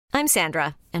I'm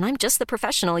Sandra, and I'm just the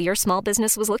professional your small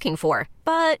business was looking for.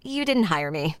 But you didn't hire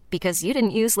me because you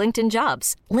didn't use LinkedIn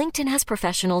Jobs. LinkedIn has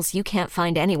professionals you can't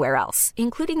find anywhere else,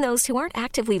 including those who aren't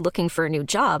actively looking for a new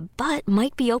job, but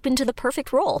might be open to the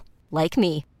perfect role, like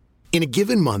me. In a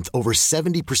given month, over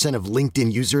 70% of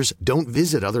LinkedIn users don't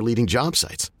visit other leading job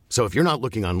sites. So if you're not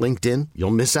looking on LinkedIn,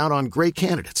 you'll miss out on great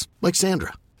candidates like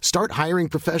Sandra. Start hiring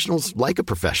professionals like a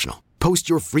professional. Post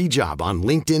your free job on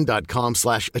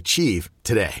linkedin.com/achieve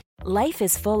today. Life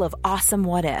is full of awesome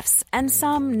what-ifs, and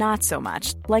some not so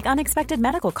much, like unexpected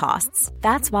medical costs.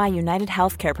 That's why United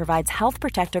Healthcare provides Health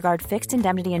Protector Guard fixed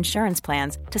indemnity insurance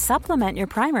plans to supplement your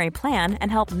primary plan and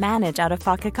help manage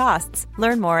out-of-pocket costs.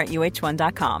 Learn more at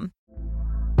uh1.com.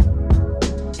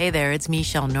 Hey there, it's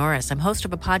Michelle Norris. I'm host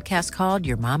of a podcast called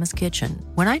Your Mama's Kitchen.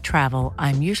 When I travel,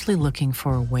 I'm usually looking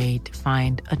for a way to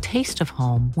find a taste of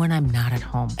home when I'm not at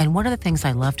home. And one of the things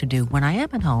I love to do when I am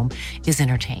at home is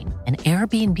entertain. And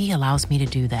Airbnb allows me to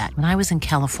do that. When I was in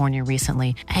California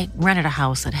recently, I rented a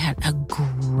house that had a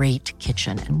great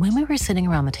kitchen. And when we were sitting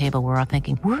around the table, we were all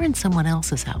thinking, we're in someone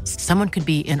else's house. Someone could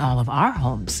be in all of our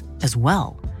homes as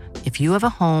well. If you have a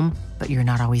home, but you're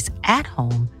not always at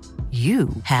home, you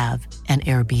have an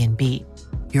Airbnb.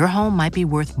 Your home might be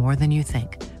worth more than you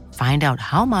think. Find out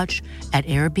how much at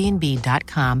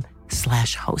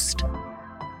airbnb.com/host.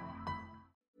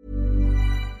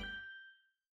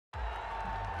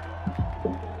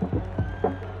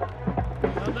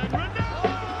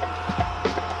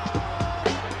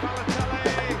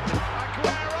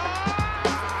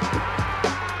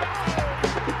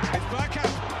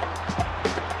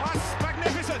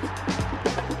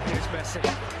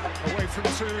 From 2,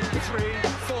 3,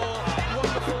 4,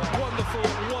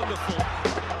 wonderful.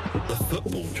 The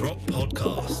Football Drop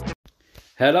Podcast.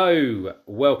 Hello,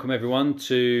 welcome everyone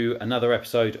to another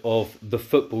episode of the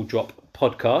Football Drop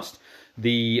Podcast.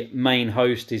 The main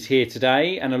host is here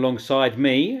today, and alongside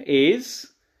me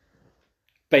is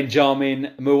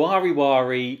Benjamin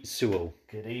Muwariwari Sewell.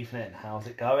 Good evening, how's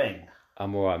it going?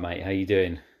 I'm alright, mate. How you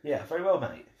doing? Yeah, very well,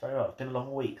 mate. Very well. It's been a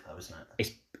long week, though, isn't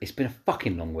it? It's been a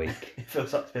fucking long week. It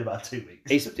feels like it's been about 2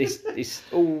 weeks. It's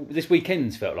all this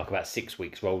weekend's felt like about 6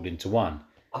 weeks rolled into one.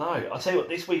 I know. I'll tell you what,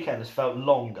 this weekend has felt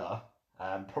longer,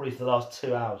 probably for the last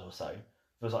 2 hours or so.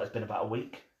 Feels like it's been about a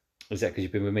week. Is that because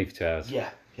you've been with me for 2 hours?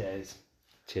 Yeah, it is.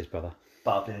 Cheers, brother.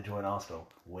 But I've been enjoying Arsenal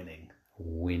winning.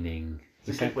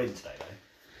 It's a big win today, though.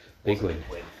 Big win.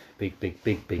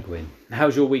 Big win.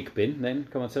 How's your week been then?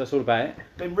 Come on, tell us all about it.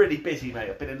 Been really busy,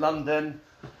 mate. I've been in London.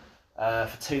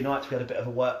 For 2 nights, we had a bit of a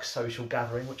work social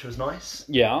gathering, which was nice.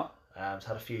 Yeah. So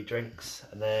had a few drinks,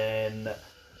 and then,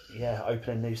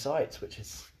 opening new sites, which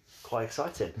is quite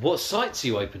exciting. What sites are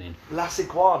you opening? Las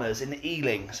Iguanas in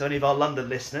Ealing. So any of our London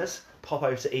listeners, pop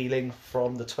over to Ealing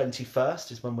from the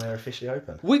 21st is when we're officially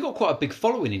open. We got quite a big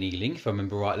following in Ealing, if I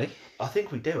remember rightly. I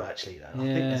think we do, actually, though. I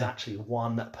think there's actually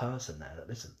one person there that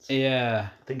listens. Yeah.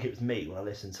 I think it was me when I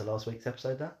listened to last week's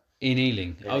episode there. In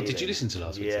Ealing? Yeah, Ealing. Did you listen to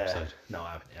last week's episode? No,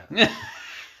 I haven't yet.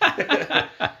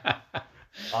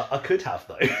 I could have,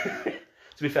 though.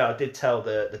 To be fair, I did tell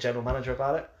the general manager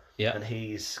about it. Yeah. And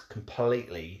he's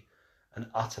completely and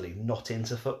utterly not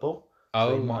into football.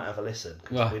 So he might have a listen,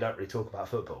 because we don't really talk about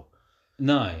football.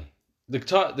 No. The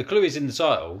clue is in the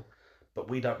title. But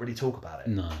we don't really talk about it.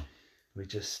 No. We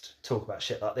just talk about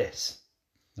shit like this.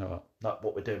 All right. Like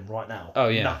what we're doing right now. Oh,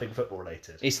 yeah. Nothing football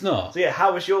related. It's not. So yeah,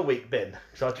 how has your week been?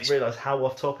 Because I just realised how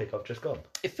off topic I've just gone.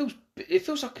 It feels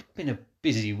like it's been a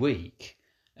busy week.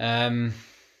 Like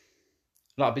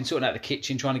I've been sorting out the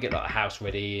kitchen, trying to get like the house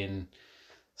ready and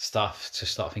stuff to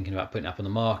start thinking about putting it up on the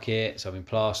market. So I've been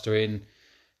plastering,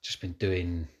 just been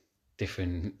doing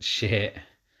different shit.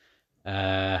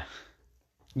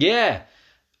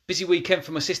 Busy weekend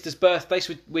for my sister's birthday.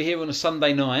 So we're here on a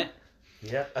Sunday night.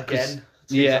 Yeah, again.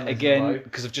 Again,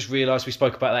 because I've just realised we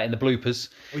spoke about that in the bloopers.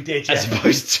 We did, yeah. As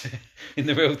opposed to in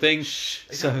the real thing.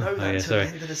 They don't know that until the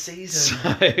end of the season.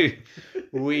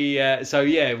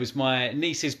 It was my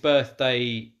niece's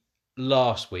birthday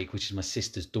last week, which is my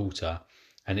sister's daughter,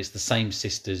 and it's the same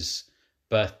sister's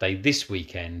birthday this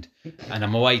weekend, and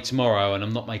I'm away tomorrow, and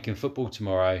I'm not making football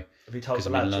tomorrow. Have you told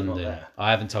because the I'm in lads you're London. not there?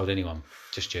 I haven't told anyone,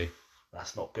 just you.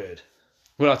 That's not good.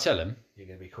 Will I tell them? You're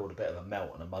going to be called a bit of a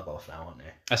melt and a mug off now, aren't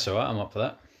you? That's all right, I'm up for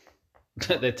that.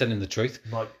 They're telling the truth.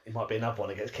 It might be another one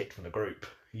that gets kicked from the group.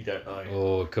 You don't know.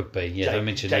 Oh, it could be. Yeah, don't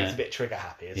mention that. Jake's a bit trigger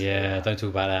happy, isn't he? Yeah, don't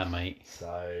talk about that, mate.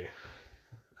 So,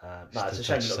 it's a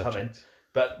shame you're not coming.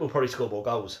 But we'll probably score more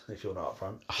goals if you're not up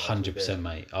front. 100%,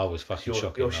 mate. I was fucking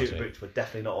shocking. Your shooting boots were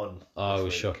definitely not on. I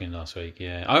was shocking last week,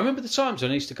 yeah. I remember the times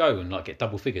when I used to go and like get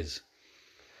double figures.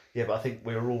 Yeah, but I think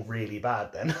we were all really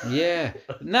bad then. Yeah.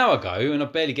 Now I go and I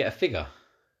barely get a figure.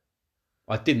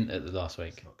 I didn't at the last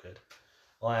week. It's not good.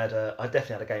 I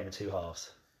definitely had a game of two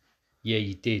halves. Yeah,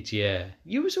 you did, yeah.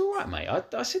 You was all right, mate.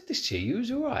 I said this to you. You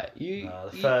was all right.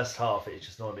 First half, it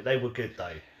just annoyed me. They were good,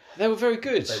 though. They were very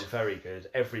good. They were very good.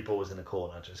 Every ball was in the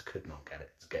corner. I just could not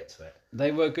get to it.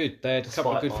 They were good. They had a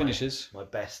couple of good finishes. My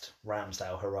best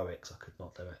Ramsdale heroics, I could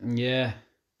not do it. Yeah.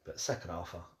 But second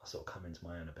half, I sort of come into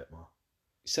my own a bit more.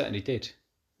 You certainly did.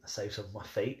 I saved some of my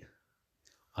feet.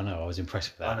 I know. I was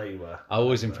impressed with that. I know you were. I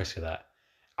was impressed with that.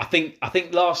 I think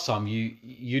last time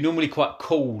you're normally quite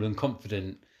cool and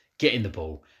confident getting the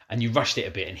ball, and you rushed it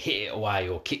a bit and hit it away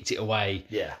or kicked it away.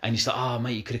 Yeah. And you thought, oh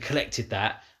mate, you could have collected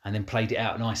that and then played it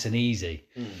out nice and easy.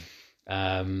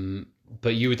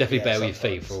 But you were definitely better with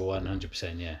your feet for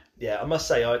 100%. Yeah. Yeah, I must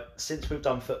say, since we've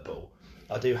done football,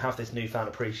 I do have this newfound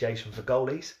appreciation for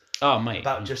goalies. Oh mate,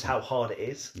 about just how hard it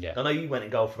is. Yeah. I know you went in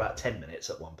goal for about 10 minutes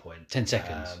at one point. 10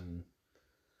 seconds.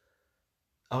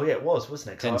 Oh yeah, it was,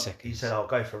 wasn't it? 10 seconds. You said, "I'll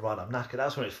go for a run. I'm knackered."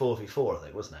 That's when it was 4v4, I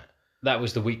think, wasn't it? That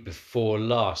was the week before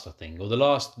last, I think, or the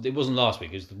last. It wasn't last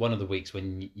week. It was one of the weeks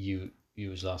when you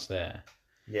was last there.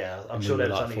 Yeah, I'm sure there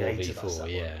was like only 8 of us.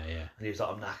 Yeah. And he was like,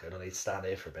 "I'm knackered. I need to stand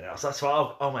here for a minute." I was like, "That's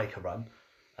right. I'll make a run."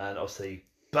 And obviously,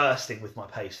 bursting with my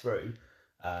pace through,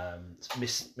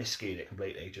 miscued it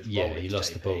completely. Just you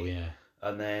lost JP. the ball. Yeah.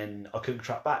 And then I couldn't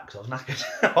track back because I was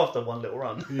knackered after one little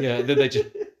run. Yeah, then they just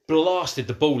blasted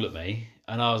the ball at me,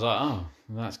 and I was like, "Oh,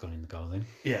 well, that's gone in the goal then."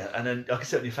 Yeah, and then I could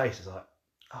see it on your face. I was like,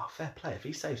 "Oh, fair play. If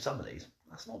he saves some of these,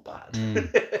 that's not bad."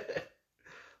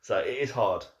 So it is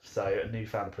hard. So a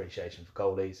newfound appreciation for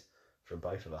goalies from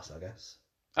both of us, I guess.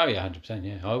 Oh yeah, 100%.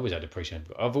 Yeah, I always had appreciation.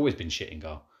 I've always been shit in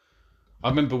goal. I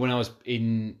remember when I was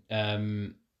in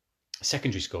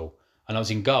secondary school and I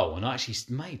was in goal, and I actually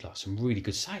made like some really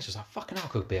good saves. I was like, "Fucking hell,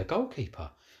 I could be a goalkeeper."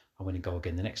 I went in goal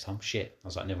again the next time. Shit. I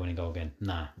was like, never went in goal again.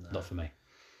 Nah, not for me.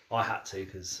 I had to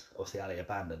because obviously Ali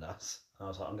abandoned us. And I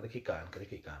was like, I'm going to keep going.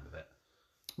 with it.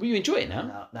 Will you enjoy it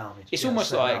now? Now it's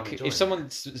almost like if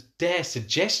someone dares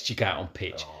suggest you go out on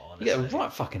pitch, you get a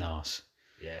right fucking arse.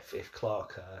 Yeah, if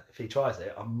Clark, if he tries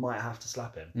it, I might have to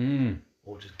slap him.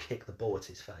 Or just kick the ball at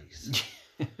his face.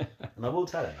 And I will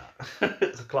tell him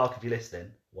that. So Clark, if you're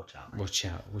listening, watch out, mate. Watch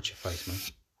out. Watch your face,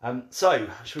 mate. So,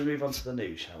 should we move on to the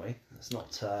news, shall we? It's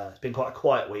been quite a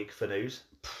quiet week for news.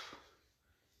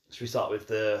 Should we start with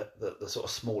the sort of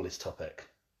smallest topic?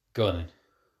 Go on then.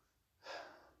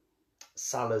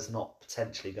 Salah's not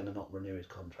potentially going to not renew his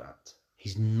contract.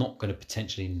 He's not going to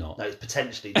potentially not. No, he's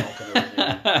potentially not going to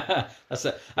renew. That's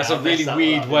a really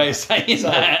weird way of saying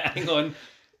that. Hang on.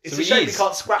 It's a shame we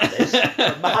can't scrap this.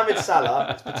 Mohamed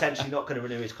Salah is potentially not going to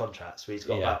renew his contract, so he's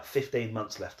got about 15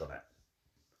 months left on it.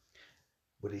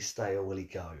 Will he stay or will he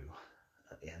go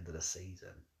at the end of the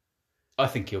season? I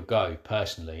think he'll go,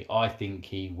 personally. I think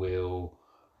he will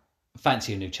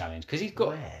fancy a new challenge because he's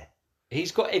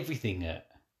got everything at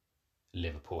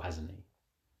Liverpool, hasn't he?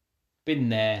 Been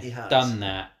there, done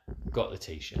that, got the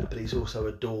T-shirt. But he's also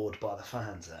adored by the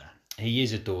fans there. He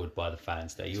is adored by the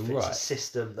fans there, you're right. It's a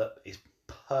system that is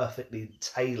perfectly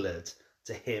tailored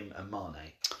to him and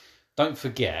Mane. Don't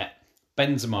forget,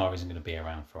 Benzema isn't going to be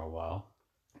around for a while.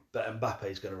 But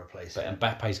Mbappe's going to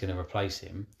replace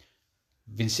him.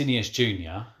 Vinicius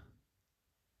Jr.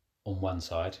 on one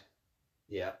side.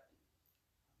 Yeah.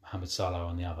 Mohamed Salah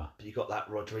on the other. But you've got that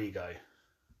Rodrigo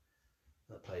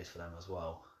that plays for them as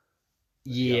well.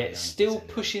 Yeah, still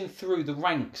pushing through the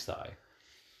ranks though.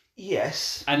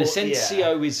 Yes. And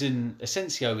Asensio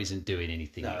isn't doing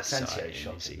anything. No, Asensio's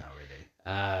shocking now,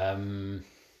 really.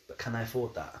 But can they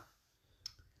afford that?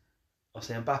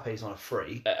 Obviously, Mbappe's on a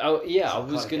free. I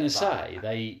was going to say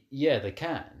they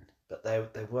can. But they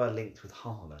were linked with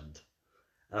Haaland,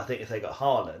 and I think if they got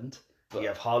Haaland, you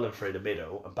have Haaland through the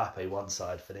middle, and Mbappe one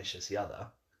side, Vinicius the other.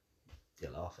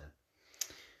 You're laughing.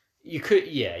 You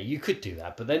could do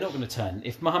that, but they're not going to turn.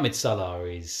 If Mohamed Salah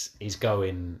is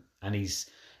going, and he's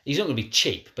not going to be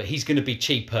cheap, but he's going to be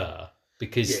cheaper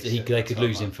because they could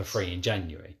lose him for free in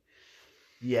January.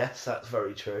 Yes, that's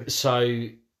very true. So.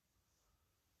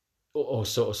 Or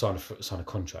sort of sign a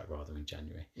contract rather in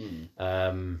January.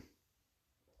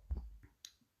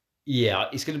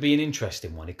 It's going to be an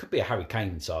interesting one. It could be a Harry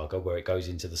Kane saga where it goes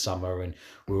into the summer and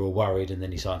we're all worried, and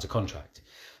then he signs a contract.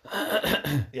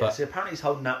 So apparently he's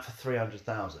holding out for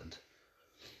 300,000.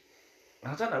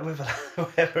 I don't know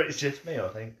whether it's just me or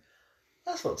I think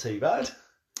that's not too bad.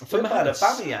 For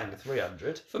Aubameyang,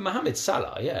 300. For Mohamed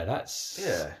Salah,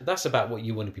 that's about what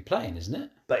you want to be playing, isn't it?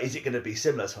 But is it going to be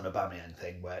similar to an Aubameyang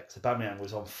thing where Aubameyang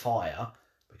was on fire,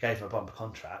 but gave him a bumper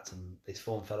contract and his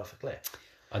form fell off a cliff?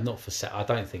 Not for Salah. I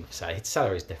don't think for Salah. His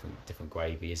salary is different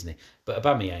gravy, isn't he? But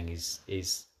Aubameyang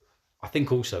is. I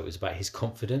think also it was about his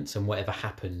confidence and whatever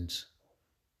happened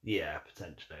Yeah,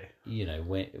 potentially. You know,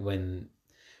 when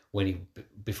he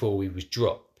before he was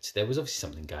dropped, there was obviously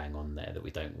something going on there that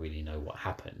we don't really know what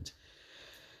happened.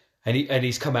 And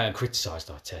he's come out and criticised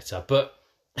Arteta, but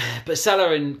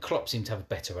Salah and Klopp seem to have a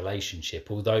better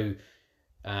relationship. Although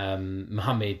Sadio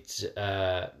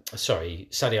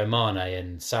Mane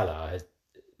and Salah,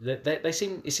 they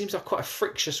seem, it seems like quite a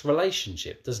frictious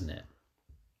relationship, doesn't it?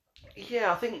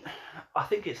 Yeah, I think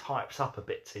it's hyped up a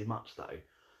bit too much though,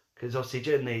 because obviously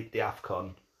during the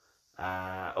AFCON,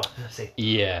 obviously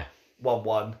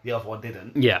 1-1, the other one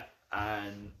didn't. Yeah,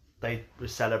 and they were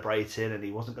celebrating, and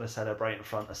he wasn't going to celebrate in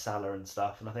front of Salah and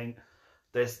stuff. And I think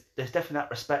there's definitely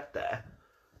that respect there.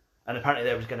 And apparently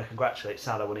they was going to congratulate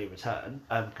Salah when he returned,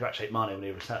 congratulate Mane when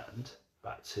he returned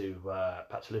back to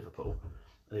Liverpool.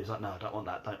 And he was like, "No, I don't want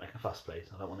that. Don't make a fuss, please.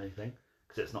 I don't want anything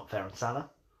because it's not fair on Salah."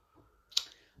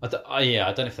 I don't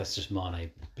know if that's just Mane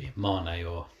being Mane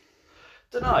or...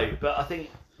 Don't know, but I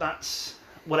think that's...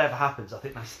 Whatever happens, I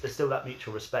think there's still that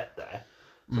mutual respect there.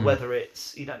 So whether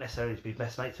it's... You don't necessarily need to be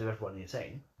best mates with everyone in your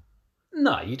team.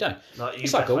 No, you don't. Like,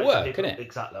 it's like a work, isn't it?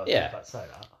 Exactly, I was about to say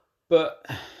that. But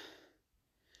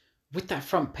with that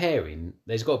front pairing,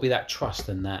 there's got to be that trust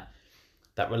and that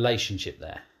relationship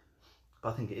there. I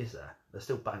think it is there. They're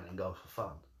still banging goals for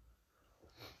fun.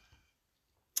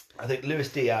 I think Luis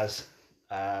Diaz...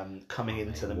 coming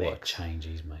into the mix. What a change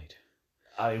he's made.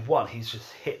 I mean, one, he's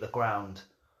just hit the ground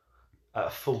at a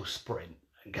full sprint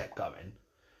and kept going.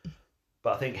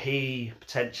 But I think he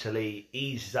potentially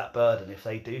eases that burden if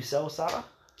they do sell Salah.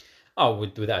 Oh,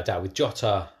 without a doubt. With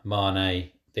Jota,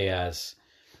 Mane, Diaz,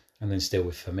 and then still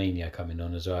with Firmino coming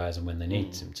on as well as and when they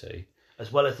need him to.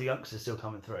 As well as the youngsters still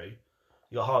coming through.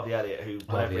 You got Harvey Elliott, who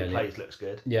wherever he plays looks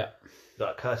good. Yeah. You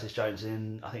got Curtis Jones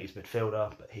in. I think he's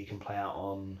midfielder, but he can play out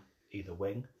on either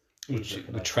wing.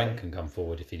 Trent can come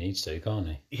forward if he needs to, can't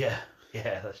he? Yeah,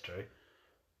 that's true.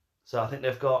 So I think they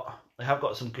have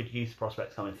got some good youth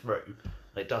prospects coming through.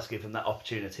 And it does give them that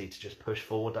opportunity to just push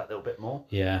forward that little bit more.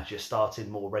 Yeah. Just starting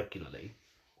more regularly.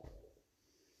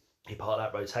 He part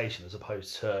of that rotation as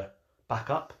opposed to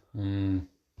backup. So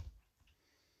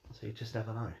you just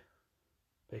never know.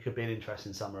 But it could be an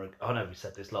interesting summer. I know we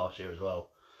said this last year as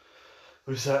well.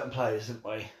 With certain players, didn't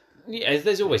we? Yeah,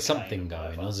 there's always something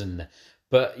going on, isn't there?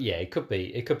 But yeah, it could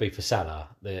be for Salah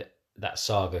that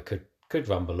saga could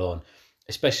rumble on,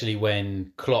 especially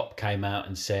when Klopp came out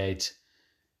and said,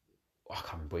 I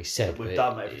can't remember what he said. We've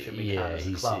done everything we can as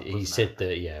a club. He said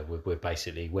that we're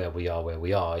basically where we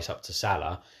are. It's up to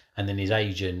Salah, and then his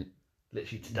agent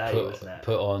literally today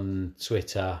put on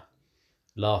Twitter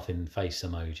laughing face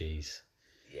emojis.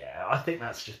 Yeah, I think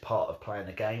that's just part of playing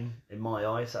the game. In my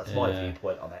eyes, that's my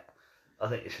viewpoint on it. I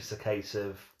think it's just a case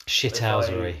of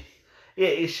shithousery. Yeah,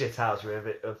 it is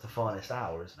shithousery of the finest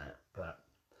hour, isn't it? But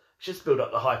it's just build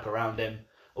up the hype around him.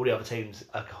 All the other teams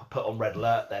are put on red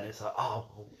alert. Then it's like, oh,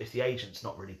 well, if the agent's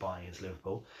not really buying his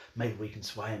Liverpool, maybe we can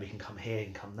sway him. He can come here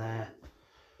and come there.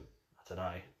 I don't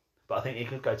know, but I think he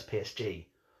could go to PSG.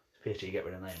 PSG get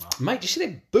rid of Neymar. Mate, do you see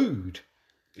they booed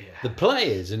the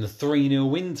players in the 3-0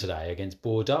 win today against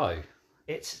Bordeaux?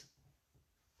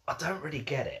 I don't really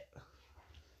get it.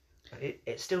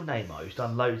 It's still Neymar who's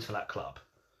done loads for that club.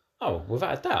 Oh,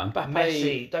 without a doubt. Mbappe...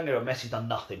 Messi, don't get me wrong, Messi's done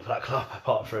nothing for that club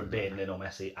apart from being Lionel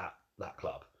Messi at that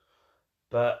club.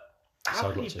 But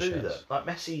how can you boo them? Like,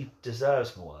 Messi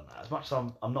deserves more than that. As much as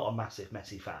I'm not a massive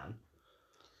Messi fan,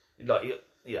 like,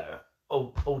 you know,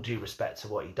 all due respect to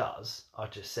what he does, I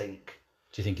just think...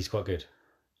 Do you think he's quite good?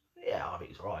 Yeah, I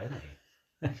think he's right, isn't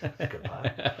he? He's a good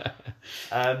player.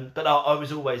 But I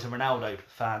was always a Ronaldo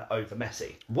fan over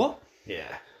Messi. What?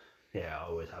 Yeah, I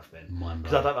always have been.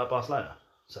 Because I don't like Barcelona.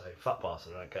 So, fuck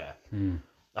Barcelona, I don't care.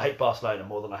 I hate Barcelona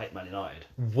more than I hate Man United.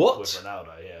 What? With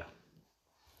Ronaldo, yeah.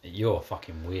 You're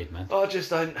fucking weird, man. I just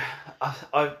don't...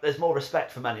 there's more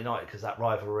respect for Man United because that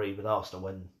rivalry with Arsenal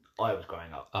when I was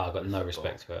growing up. I've got no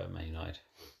respect for Man United.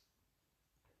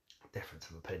 Difference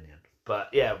of opinion. But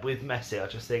yeah, with Messi, I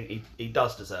just think he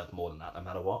does deserve more than that, no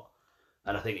matter what.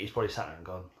 And I think he's probably sat there and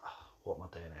gone, oh, what am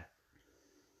I doing here?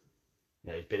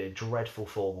 You know, he's been in dreadful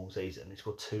form all season. He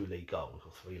scored 2 league goals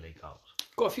or 3 league goals.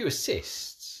 Got a few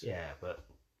assists. Yeah, but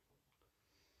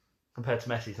compared to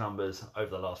Messi's numbers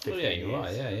over the last 15 years, you're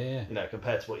right. Yeah. You know,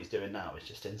 compared to what he's doing now, it's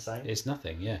just insane. It's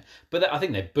nothing. Yeah, but I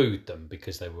think they booed them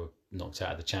because they were knocked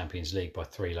out of the Champions League by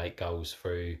 3 late goals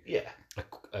through. Yeah,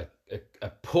 a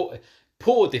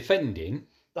poor defending.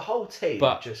 The whole team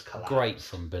but just collapsed. Great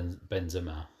from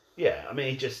Benzema. Yeah, I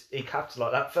mean, he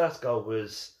capitalised. That first goal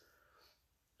was,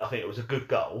 I think it was a good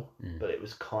goal, but it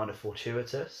was kind of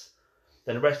fortuitous.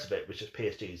 Then the rest of it was just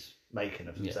PSG's making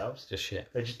of themselves. Just shit.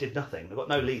 They just did nothing. They've got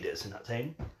no leaders in that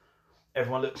team.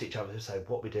 everyone looks at each other and say,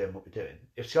 what are we doing, what are we doing?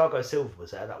 If Thiago Silva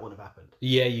was there, that wouldn't have happened.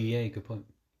 Yeah, good point.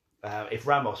 If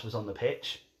Ramos was on the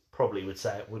pitch, probably would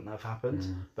say it wouldn't have happened,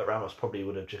 but Ramos probably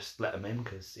would have just let him in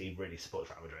because he really supports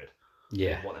Real Madrid.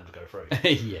 Yeah. He'd want them to go through.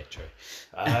 Yeah, true.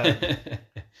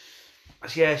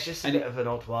 Yeah, it's just a bit of an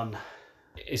odd one.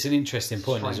 It's an interesting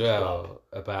point as well club.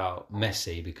 about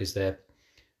Messi because they've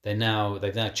now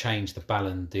changed the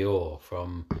Ballon d'Or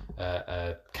from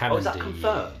a calendar is that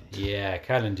confirmed? year,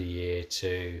 calendar year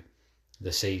to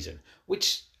the season,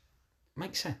 which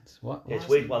makes sense. It's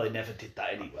weird why they never did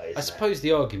that anyway. I suppose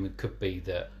the argument could be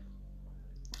that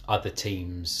other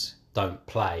teams don't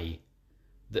play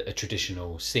a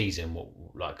traditional season,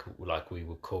 like we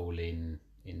would call in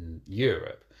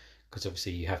Europe, because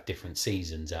obviously you have different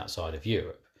seasons outside of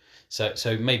Europe.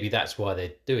 So maybe that's why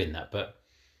they're doing that. But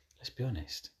let's be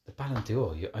honest, the Ballon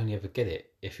d'Or, you only ever get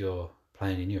it if you're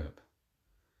playing in Europe.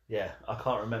 Yeah, I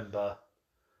can't remember.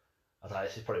 I don't know,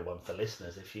 this is probably one for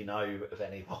listeners. If you know of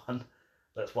anyone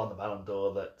that's won the Ballon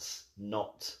d'Or that's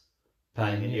not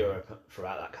playing in Europe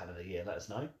throughout that calendar year, let us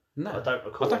know. No, I don't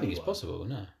recall. I don't think it's possible,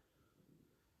 no.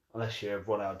 Unless you're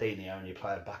Ronaldinho and you're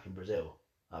playing back in Brazil.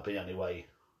 That'd be the only way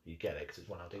you get it, because it's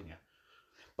Ronaldinho.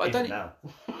 But even I don't now.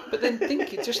 But then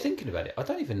just thinking about it, I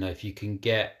don't even know if you can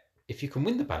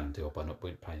win the Ballon d'Or by not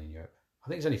playing in Europe. I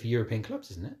think it's only for European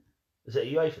clubs, isn't it? Is it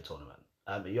a UEFA tournament?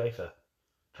 A UEFA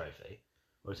trophy?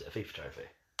 Or is it a FIFA trophy?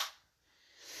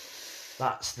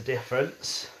 That's the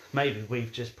difference. Maybe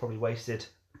we've just probably wasted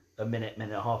a minute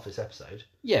and a half this episode.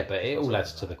 Yeah, but it all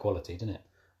adds to the quality, doesn't it?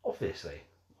 Obviously,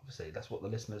 that's what the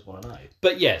listeners want to know.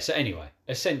 But yeah, so anyway,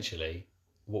 essentially,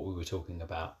 what we were talking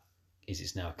about is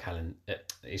it's now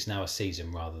a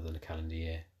season rather than a calendar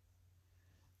year.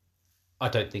 I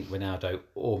don't think Ronaldo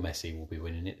or Messi will be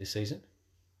winning it this season.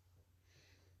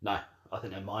 No, I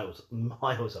think they're miles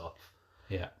off.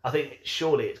 Yeah, I think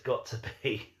surely it's got to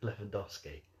be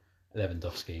Lewandowski.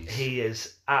 Lewandowski's. He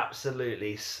is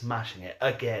absolutely smashing it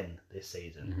again this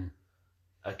season.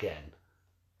 Mm-hmm. Again.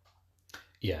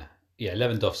 Yeah,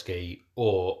 Lewandowski,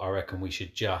 or I reckon we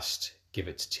should just give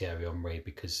it to Thierry Henry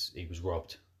because he was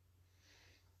robbed.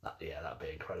 That'd be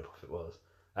incredible if it was.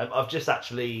 I've just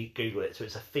actually Googled it, so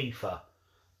it's a FIFA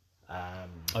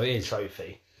it is.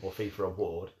 trophy or FIFA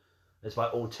award. It's by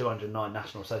all 209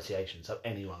 national associations, so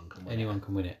anyone can win Anyone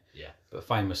can win it. Yeah. But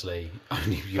famously,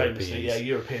 only Europeans. Yeah,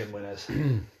 European winners.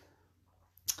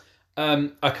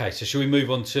 Okay, so shall we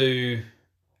move on to...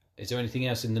 Is there anything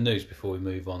else in the news before we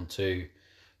move on to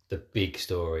the big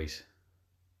stories?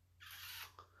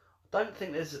 I don't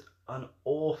think there's an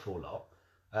awful lot.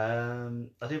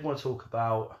 I did want to talk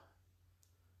about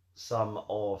some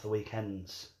of the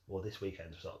weekends, or this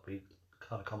weekend's result. We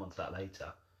kind of come on to that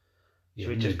later. Should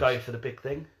we just go for the big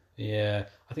thing? Yeah,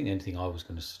 I think the only thing I was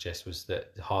going to suggest was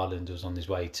that Haaland was on his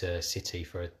way to City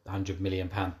for a £100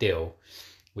 million deal,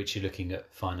 which you're looking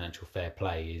at financial fair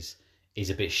play is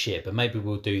a bit shit, but maybe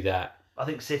we'll do that. I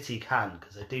think City can,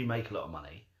 because they do make a lot of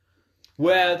money.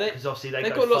 Well, because obviously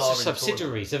they've got lots of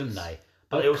subsidiaries, haven't they?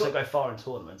 But they also go far in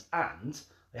tournaments, and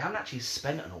they haven't actually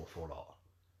spent an awful lot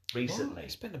recently. What? They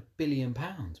spent £1 billion,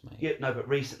 mate. Yeah, no, but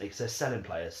recently, because they're selling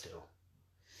players still.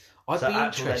 I'd be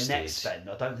interested. Their net spend,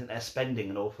 I don't think they're spending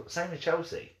an awful. Same with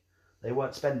Chelsea, they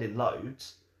weren't spending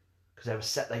loads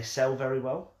because they sell very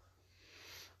well.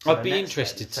 So I'd be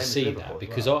interested to see that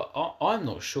because I'm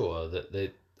not sure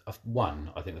that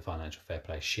one, I think the financial fair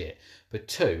play is shit, but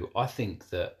two, I think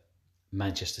that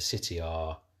Manchester City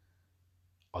are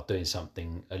doing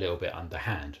something a little bit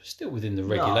underhand, still within the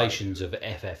regulations of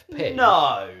FFP.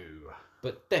 No,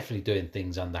 but definitely doing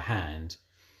things underhand.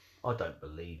 I don't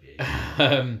believe you.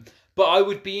 But I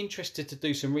would be interested to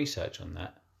do some research on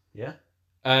that. Yeah.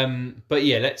 But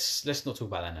yeah, let's not talk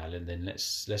about that now, Lyndon.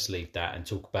 Let's leave that and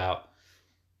talk about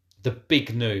the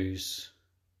big news.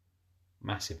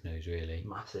 Massive news, really.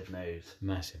 Massive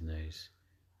news.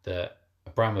 That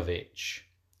Abramovich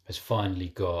has finally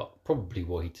got probably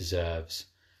what he deserves,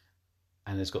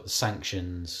 and has got the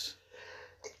sanctions.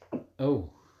 Oh,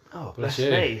 bless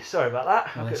me. Sorry about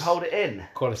that. I could hold it in.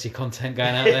 Quality content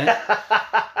going out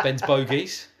there. Ben's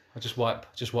bogeys. I just wipe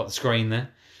the screen there.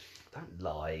 Don't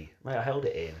lie, mate. I held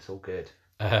it in. It's all good.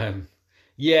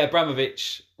 Yeah,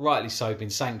 Abramovich, rightly so, been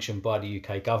sanctioned by the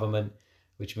UK government,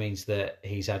 which means that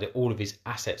he's had all of his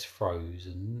assets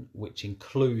frozen, which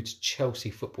includes Chelsea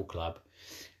Football Club.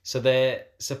 So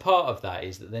part of that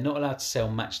is that they're not allowed to sell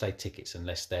matchday tickets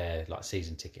unless they're like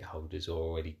season ticket holders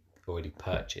or already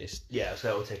purchased. Yeah,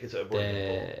 sell tickets that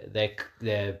are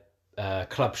their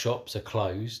club shops are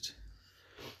closed.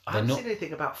 I haven't seen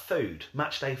anything about food,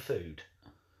 matchday food.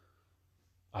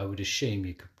 I would assume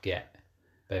you could get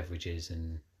beverages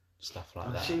and stuff like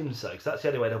I that. assume so, because that's the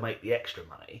only way they'll make the extra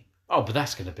money. Oh, but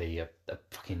that's going to be a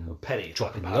fucking Penny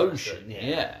drop in the comparison, ocean.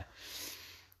 yeah.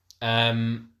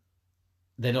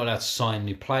 They're not allowed to sign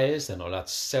new players. They're not allowed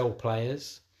to sell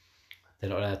players. They're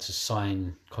not allowed to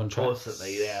sign contracts.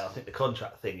 Constantly, yeah. I think the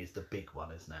contract thing is the big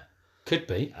one, isn't it? Could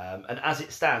be. And as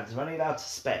it stands, they're only allowed to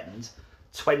spend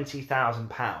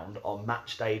 £20,000 on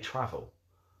match day travel.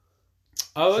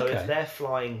 Oh, okay. So if they're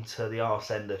flying to the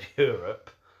arse end of Europe,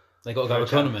 They got to for go a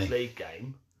economy. Champions League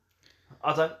game,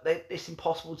 it's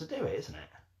impossible to do it, isn't it?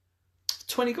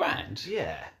 20 grand?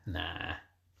 Yeah. Nah.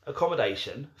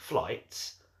 Accommodation,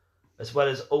 flights, as well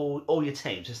as all your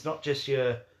teams. It's not just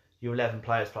your 11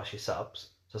 players plus your subs.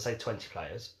 So say 20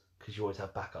 players, because you always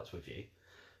have backups with you.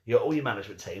 You got all your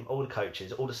management team, all the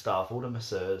coaches, all the staff, all the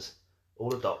masseurs, all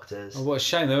the doctors. Oh, what a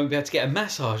shame they won't be able to get a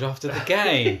massage after the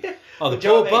game. Oh, the Do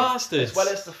you know poor what I mean? bastards. As well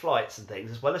as the flights and things,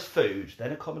 as well as food,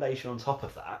 then accommodation on top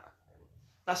of that.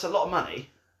 That's a lot of money.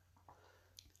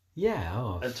 Yeah.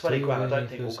 Oh, And 20 grand, I don't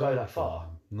think will go that far.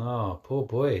 No, poor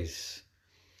boys.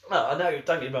 No, I know,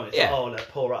 don't get me wrong, it's Yeah. like, look,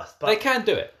 poor us. But They can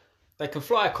do it. They can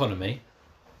fly economy.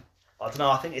 I don't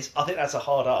know, I think that's a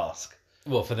hard ask.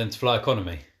 What, for them to fly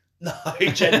economy? No,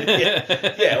 generally,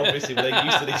 yeah, obviously they're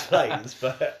used to these planes,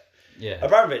 but Yeah.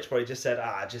 Abramovich probably just said,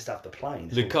 just have the plane.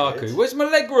 It's all Lukaku, good." where's my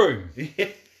leg room?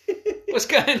 What's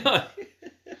going on?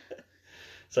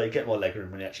 So you get more leg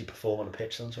room when you actually perform on a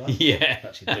pitch sometimes. Yeah.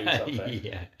 Actually do something.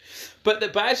 Yeah. But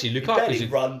actually, He Lukaku's barely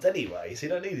runs anyway, so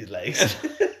you don't need his legs.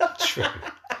 true.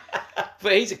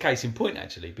 But he's a case in point,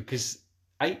 actually, because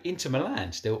Inter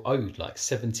Milan still owed like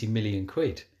 70 million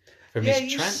quid from Yeah,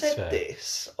 his you transfer. said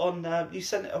this on. You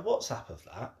sent a WhatsApp of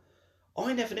that.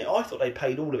 I never knew. I thought they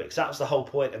paid all of it because that was the whole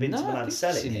point of Inter No, I Milan think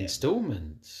selling it's in it.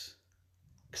 instalments.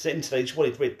 Because Inter they just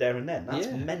wanted rid there and then. That's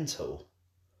Yeah. mental.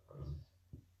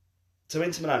 So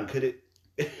Inter Milan could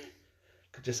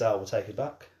just say, "We'll take it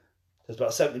back." There's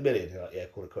about 70 million. You're like, yeah,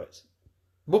 call it quits.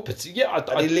 Well, but yeah,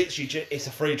 And he literally, it's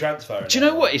a free transfer. do you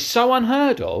know what? It's so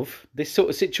unheard of, this sort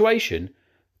of situation,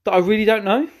 that I really don't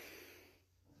know.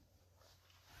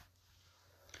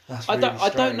 That's I really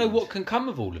don't know strange. what can come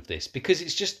of all of this, because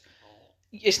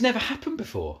it's never happened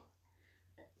before.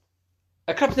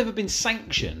 A club's never been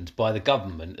sanctioned by the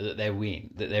government that they're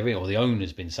in, or the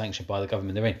owner's been sanctioned by the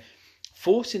government they're in,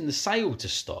 forcing the sale to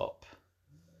stop.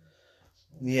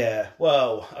 Yeah,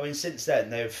 well, I mean, since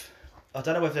then I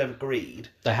don't know whether they've agreed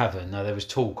They haven't. No, there was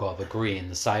talk of agreeing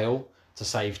the sale to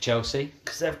save Chelsea.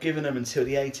 because they've given them until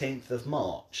the 18th of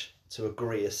March to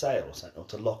agree a sale or something, or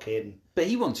to lock in But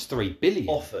he wants 3 billion.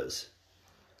 offers.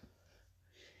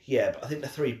 Yeah, but I think the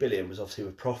 3 billion was obviously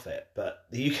with profit, but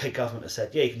the UK government has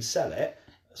said, yeah, you can sell it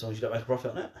as long as you don't make a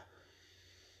profit on it.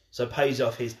 So it pays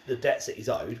off the debts that he's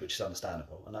owed, which is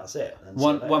understandable, and that's it. And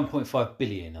so 1.5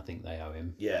 billion, I think they owe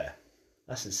him. yeah,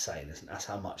 that's insane, isn't it? That's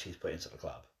how much he's put into the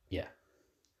club. Yeah.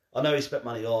 I know he spent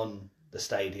money on the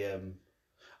stadium.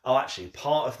 Oh, actually,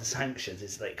 part of the sanctions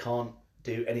is they can't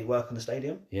do any work on the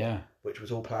stadium, Yeah. which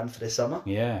was all planned for this summer.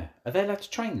 Yeah. Are they allowed to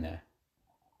train there?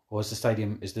 Or is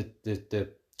the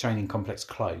training complex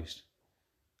closed?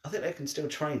 I think they can still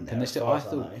train there. Can they as still? far I as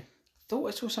thought know.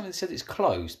 I saw something that said it's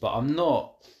closed, but I'm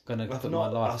not going to put my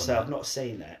life on I've it. not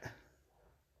seen it.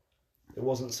 It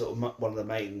wasn't sort of one of the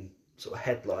main sort of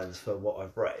headlines for what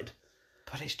I've read.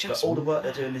 But it's But just all the work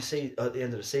they're doing at the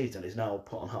end of the season is now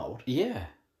put on hold. Yeah.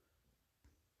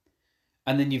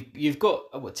 And then you've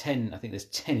got 10. I think there's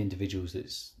 10 individuals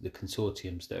that's the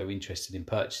consortiums that are interested in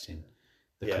purchasing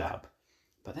the Yeah. club,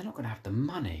 but they're not going to have the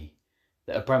money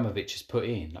that Abramovich has put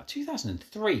in. Like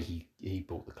 2003, he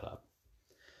bought the club.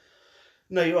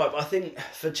 No, you're right. But I think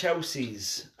for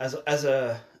Chelsea's as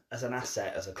an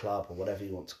asset, as a club, or whatever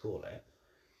you want to call it,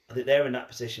 I think they're in that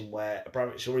position where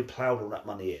Abramovich already ploughed all that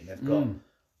money in. They've got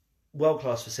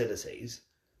world-class facilities.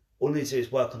 All they need to do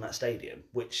is work on that stadium,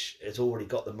 which has already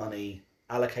got the money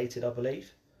allocated, I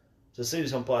believe. So as soon as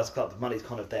someone buys the club, the money's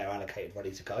kind of there, allocated,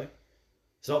 ready to go.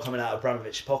 It's not coming out of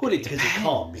Abramovich's pocket Well, it because it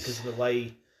can't, depends. because of the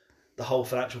way the whole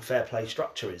financial fair play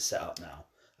structure is set up now.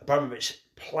 Abramovich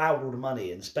ploughed all the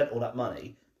money and spent all that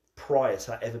money prior to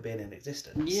that ever being in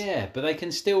existence. Yeah, but they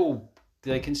can still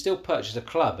purchase a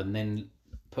club and then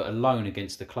put a loan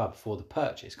against the club for the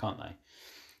purchase, can't they?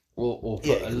 Or put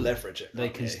Yeah, you can leverage it. They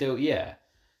can still, yeah.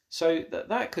 So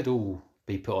that could all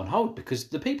be put on hold because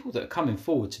the people that are coming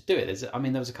forward to do it.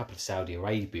 There was a couple of Saudi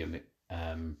Arabia.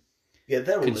 Yeah,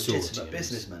 they're all consortiums. legitimate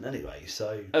businessmen anyway,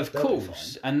 so Of they'll be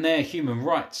course, fine. and their human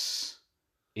rights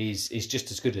is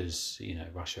just as good as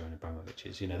Russia and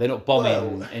Abramovich's. They're not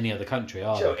bombing Well, any other country,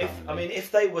 are Joe, they? currently?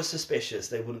 if they were suspicious,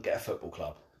 they wouldn't get a football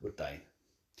club, would they?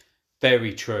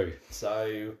 Very true.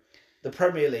 So The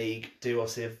Premier League do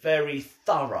obviously a very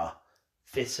thorough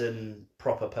fit and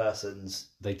proper person's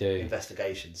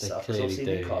investigation stuff. Because obviously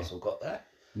Newcastle got there.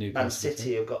 Man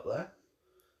City have got there.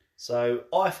 So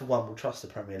I, for one, will trust the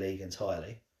Premier League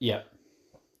entirely. Yeah.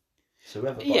 So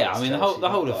whoever I mean, Chelsea, the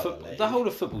whole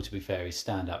of football, to be fair, is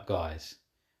stand-up guys.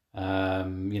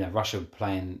 Russia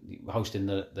hosting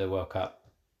the World Cup.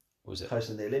 What was it?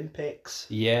 Hosting the Olympics.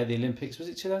 Yeah, the Olympics. Was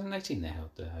it 2018 they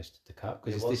hosted the Cup?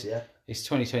 Because it's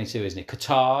 2022, isn't it?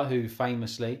 Qatar, who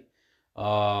famously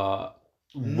are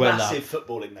massive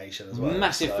footballing nation as well.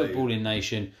 Footballing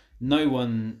nation. No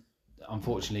one,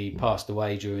 unfortunately, passed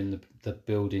away during the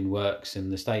building works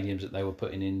and the stadiums that they were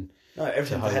putting in. No,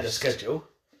 everything's ahead of schedule.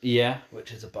 Yeah,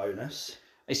 which is a bonus.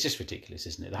 It's just ridiculous,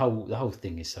 isn't it? The whole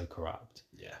thing is so corrupt.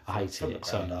 Yeah, I hate it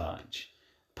so much.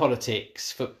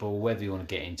 Politics, football, whatever you want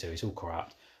to get into, it's all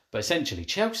corrupt. But essentially,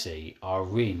 Chelsea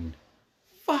are in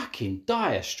fucking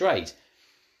dire straits.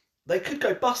 They could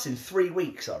go bust in 3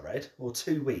 weeks, I read, or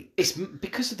 2 weeks. It's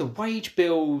because of the wage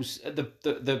bills,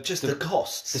 the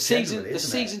costs, the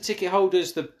season ticket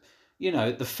holders, the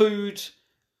food.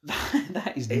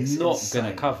 That is not going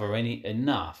to cover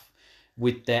enough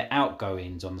with their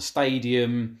outgoings on the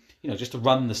stadium. Just to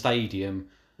run the stadium.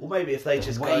 Well, maybe if they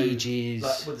just wages. Go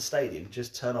like with the stadium,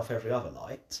 just turn off every other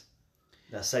light.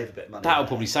 Save a bit of money. That'll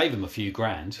probably save them a few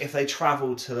grand. If they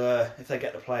travel if they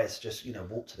get the players to just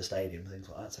walk to the stadium, things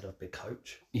like that, instead of a big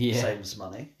coach, save them some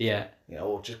money. Yeah,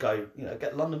 or just go,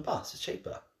 get the London bus. It's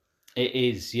cheaper. It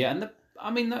is, yeah, and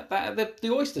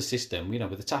the Oyster system,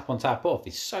 with the tap on tap off,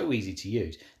 is so easy to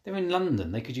use. They're in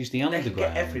London; they could use the underground. They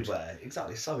can get everywhere.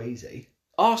 Exactly, so easy.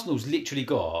 Arsenal's literally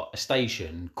got a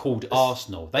station called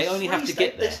Arsenal. They only have to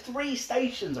get there. There's 3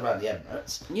 stations around the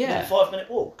Emirates. Yeah, within a 5-minute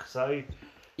walk. So.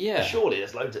 Yeah. Surely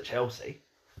there's loads at Chelsea.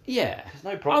 Yeah. There's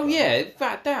no problem. Oh, yeah,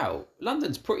 without doubt.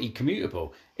 London's pretty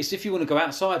commutable. It's if you want to go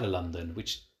outside of London,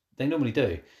 which they normally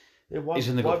do. Yeah, why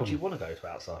would you want to go to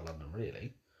outside London,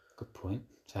 really? Good point.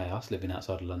 Say us living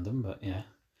outside of London, but yeah.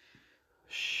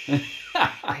 Shh. They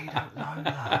don't know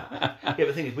that. Yeah, but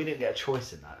the thing is, we didn't get a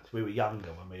choice in that. We were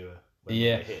younger when we were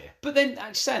here. But then,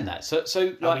 actually saying that, so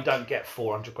and we don't get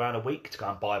 $400,000 a week to go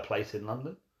and buy a place in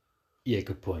London. Yeah,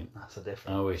 good point. That's a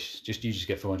difference. I wish. You just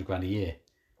get $400,000 a year.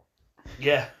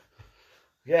 Yeah.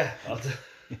 Yeah.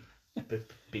 I'd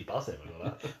be buzzing with all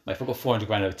that. Mate, if I got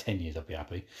 $400,000 over 10 years, I'd be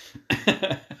happy.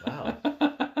 Wow.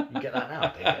 You get that now,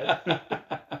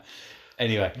 dickhead.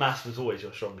 Anyway. Maths was always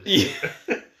your strongest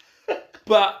suit.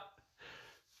 But,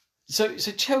 so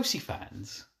Chelsea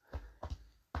fans,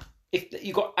 if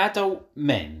you've got adult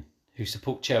men who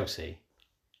support Chelsea,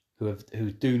 who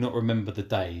do not remember the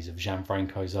days of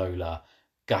Gianfranco Zola,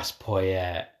 Gus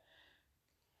Poyet,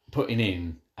 putting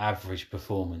in average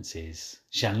performances,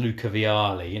 Gianluca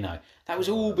Vialli, that was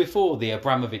all before the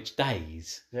Abramovich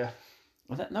days. Yeah.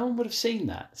 Well, no one would have seen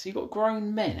that. So you've got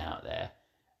grown men out there,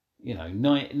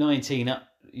 19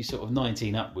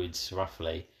 upwards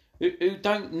roughly, who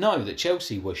don't know that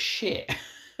Chelsea were shit.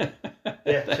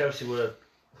 Yeah, Chelsea were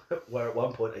at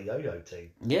one point a yo-yo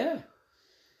team. Yeah.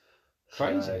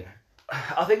 Crazy.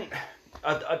 I think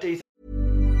I do.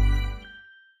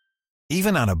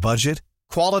 Even on a budget,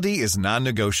 quality is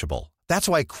non-negotiable. That's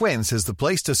why Quince is the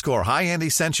place to score high-end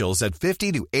essentials at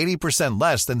 50 to 80%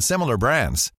 less than similar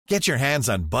brands. Get your hands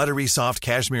on buttery soft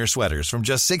cashmere sweaters from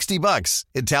just $60,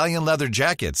 Italian leather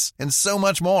jackets, and so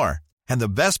much more. And the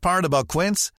best part about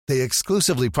Quince, they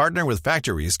exclusively partner with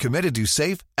factories committed to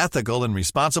safe, ethical, and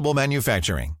responsible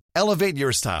manufacturing. Elevate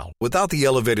your style without the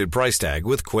elevated price tag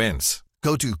with Quince.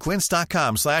 Go to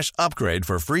quince.com/upgrade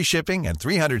for free shipping and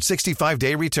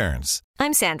 365-day returns.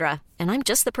 I'm Sandra, and I'm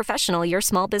just the professional your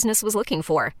small business was looking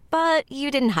for. But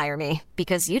you didn't hire me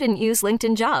because you didn't use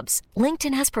LinkedIn Jobs.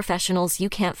 LinkedIn has professionals you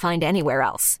can't find anywhere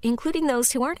else, including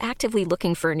those who aren't actively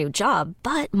looking for a new job,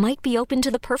 but might be open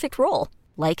to the perfect role,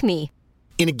 like me.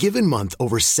 In a given month,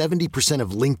 over 70%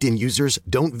 of LinkedIn users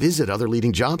don't visit other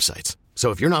leading job sites. So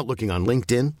if you're not looking on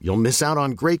LinkedIn, you'll miss out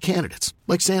on great candidates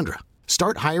like Sandra.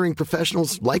 Start hiring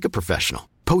professionals like a professional.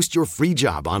 Post your free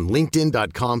job on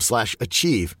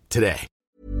linkedin.com/achieve today.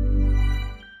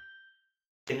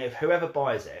 If whoever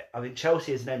buys it, I mean,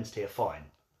 Chelsea as an entity are fine.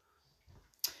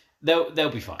 They'll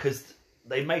be fine. Because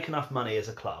they make enough money as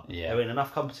a club. Yeah. They're in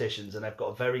enough competitions and they've got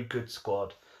a very good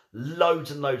squad.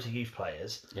 Loads and loads of youth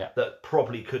players that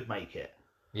probably could make it.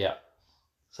 Yeah.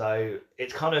 So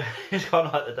it's kind of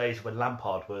like the days when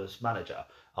Lampard was manager.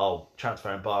 Oh,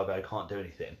 transfer embargo, can't do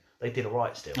anything. They did all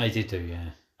right still. They did do,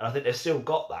 yeah. And I think they've still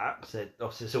got that. So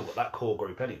obviously, they've still got that core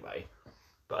group anyway.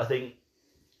 But I think,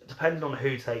 depending on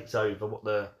who takes over, what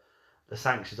the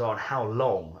sanctions are, and how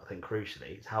long, I think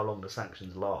crucially, it's how long the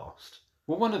sanctions last.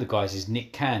 Well, one of the guys is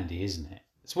Nick Candy, isn't it?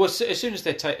 Well, as soon as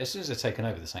they're taken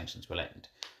over, the sanctions will end.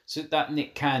 So that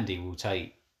Nick Candy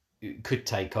could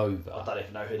take over. I don't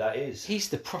even know who that is. He's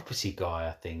the property guy,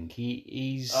 I think.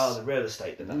 He's the real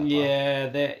estate developer.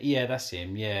 Yeah, that's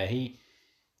him. Yeah, he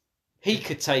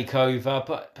could take over,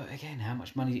 but again, how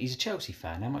much money? He's a Chelsea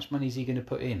fan. How much money is he going to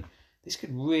put in? This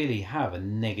could really have a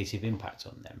negative impact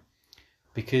on them,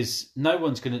 because no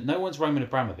one's Roman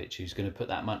Abramovich who's going to put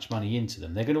that much money into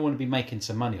them. They're going to want to be making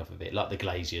some money off of it, like the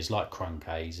Glaziers, like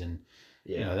Kroenkes, and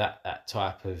that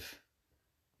type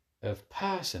of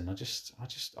person.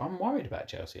 I'm worried about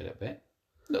Chelsea a little bit.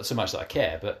 Not so much that I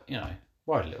care, but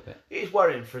worried a little bit. It is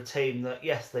worrying for a team that,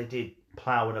 yes, they did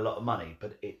plough in a lot of money,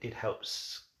 but it did help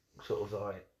sort of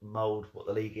like mould what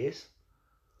the league is.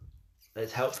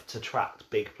 It's helped to attract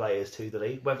big players to the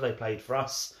league, whether they played for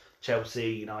us,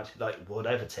 Chelsea, United, like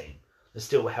whatever team. It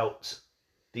still helped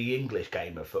the English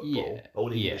game of football, or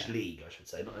the English league, I should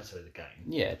say, not necessarily the game.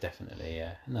 Yeah, definitely.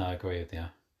 Yeah, no, I agree with you.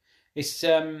 It's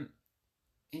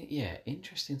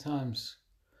interesting times.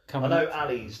 I know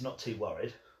Ali's not too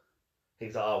worried.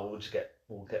 He's like,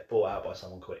 we'll get bought out by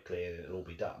someone quickly and it'll all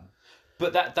be done.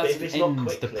 But that doesn't end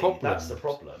the problem. That's the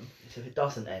problem. It's if it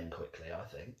doesn't end quickly, I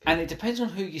think. And it depends on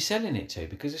who you're selling it to,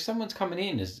 because if someone's coming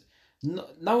in as...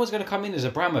 No one's going to come in as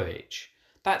Abramovich.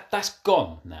 That's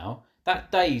gone now.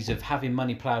 That days of having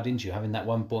money ploughed into you, having that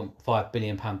 £1.5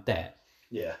 billion debt,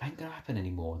 ain't going to happen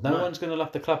anymore. No one's going to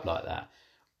love the club like that.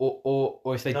 Or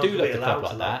if they do love the club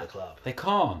like that, they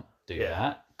can't do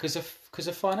that because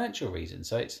of financial reasons.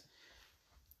 So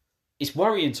it's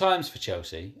worrying times for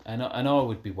Chelsea, and I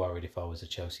would be worried if I was a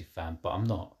Chelsea fan, but I'm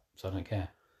not, so I don't care.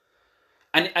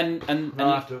 And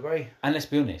I have to agree. And let's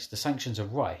be honest, the sanctions are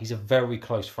right. He's a very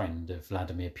close friend of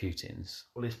Vladimir Putin's.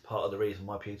 Well, it's part of the reason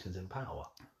why Putin's in power.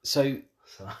 So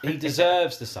he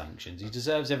deserves the sanctions. He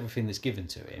deserves everything that's given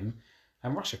to him.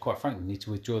 And Russia, quite frankly, need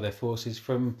to withdraw their forces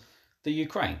from the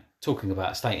Ukraine. Talking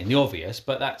about stating the obvious,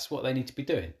 but that's what they need to be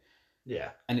doing. Yeah.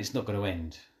 And it's not going to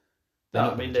end.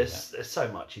 There's so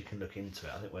much you can look into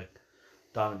it. I think we're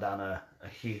diving down a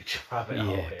huge rabbit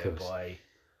hole here by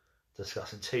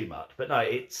discussing too much. But no,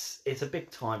 it's a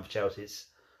big time for Chelsea. It's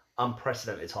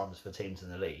unprecedented times for teams in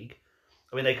the league.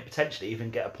 I mean, they could potentially even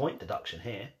get a point deduction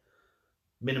here.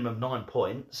 Minimum 9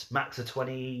 points, max of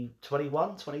 20,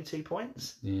 21, 22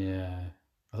 points. Yeah.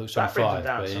 I thought it was 25.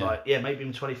 That brings them down to maybe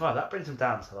even 25. That brings them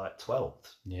down to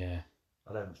 12th. Yeah.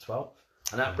 11th, 12th.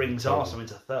 And that brings Arsenal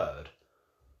into third.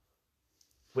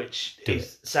 Which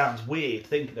sounds weird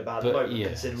thinking about at the moment,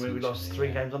 considering we lost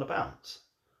 3 games on a bounce.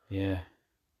 Yeah.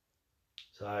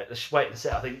 So let's wait and see.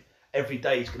 I think every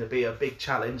day is going to be a big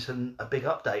challenge and a big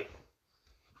update.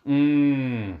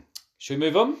 Should we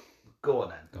move on? Go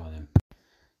on then.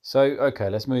 So,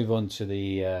 okay, let's move on to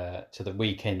the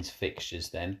weekend's fixtures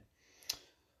then.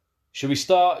 Should we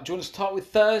start? Do you want to start with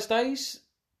Thursdays?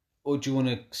 Or do you want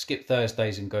to skip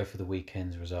Thursdays and go for the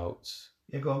weekend's results?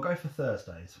 Yeah, go on, go for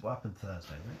Thursdays. What happened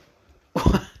Thursday,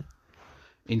 mate?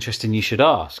 Interesting you should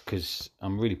ask, because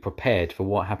I'm really prepared for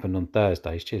what happened on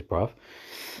Thursdays. Cheers, bruv.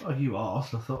 Well, you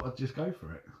asked. I thought I'd just go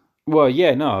for it. Well,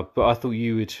 yeah, no, but I thought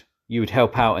you would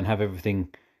help out and have everything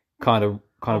kind of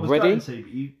ready. Going to,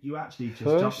 but you actually just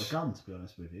jumped the gun, to be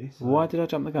honest with you. So. Why did I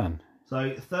jump the gun?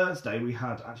 So Thursday we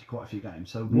had actually quite a few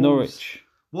games. So Norwich.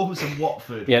 Wolves and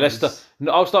Watford. Yeah, let's start.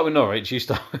 I'll start with Norwich. You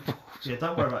start with Wolves. Yeah,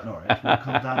 don't worry about Norwich. We'll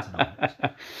come down to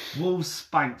Norwich. Wolves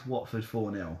spanked Watford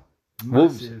 4-0.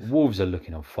 Wolves are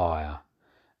looking on fire.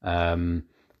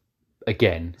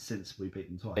 Again. Since we beat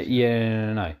them twice.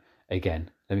 No. Again,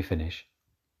 let me finish.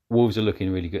 Wolves are looking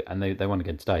really good, and they won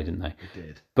again today, didn't they? They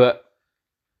did. But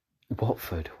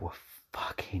Watford were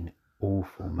fucking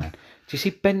awful, man. Do you see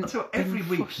Ben? Every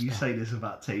week Foster? You say this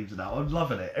about teams now. I'm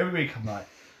loving it. Every week I'm like,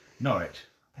 Norwich.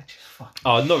 They're just fucking.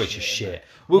 Oh, Norwich is shit.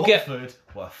 We'll get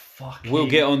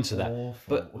onto that.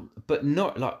 Awful. But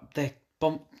not like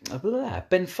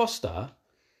Ben Foster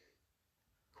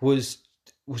was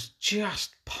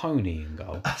just ponying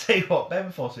goal. I tell you what, Ben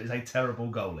Foster is a terrible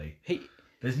goalie.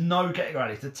 There's no getting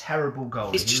around it. It's a terrible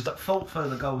goalie. It's just at fault for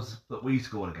the goals that we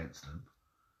scored against them.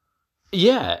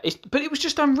 Yeah, but it was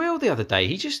just unreal the other day.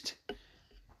 I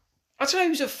don't know, he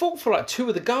was at fault for like 2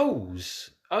 of the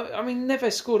goals. I mean,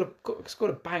 never scored a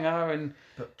banger, and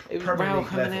Raul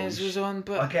Jimenez was on.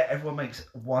 But I get everyone makes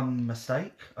one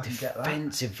mistake. I can get that.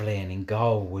 Defensively and in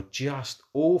goal were just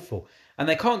awful, and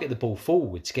they can't get the ball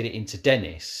forward to get it into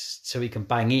Dennis so he can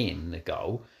bang in the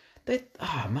goal.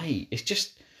 Mate, it's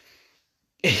just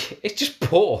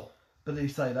poor. But you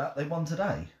say that they won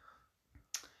today.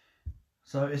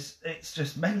 So it's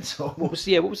just mental. What was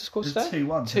the score today? 2-1 2-1,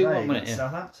 wasn't it? against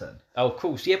Southampton. Oh, of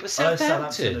course. Yeah, but I know Southampton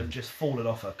Southampton have just fallen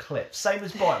off a cliff. Same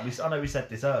as Brighton. I know we said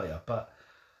this earlier, but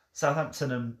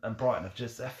Southampton and Brighton have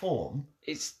just, their form,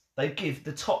 they give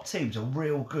the top teams a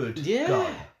real good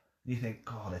go. You think,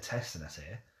 God, they're testing us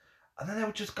here. And then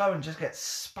they'll just go and just get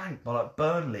spanked by like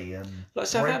Burnley and like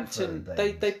Southampton.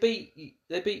 They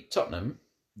beat Tottenham.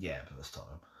 Yeah, but it's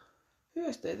Tottenham. Who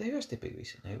else did they beat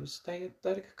recently? They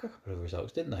had a couple of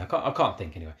results, didn't they? I can't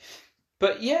think anyway.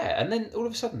 But yeah, and then all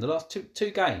of a sudden, the last two or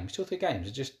three games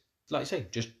are just, like you say,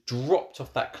 just dropped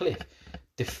off that cliff.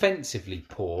 Defensively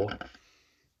poor,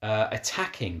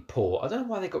 attacking poor. I don't know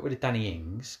why they got rid of Danny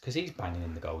Ings, because he's banging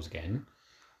in the goals again.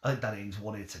 I think Danny Ings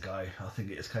wanted to go. I think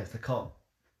it's a case they can't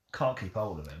keep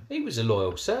hold of him. He was a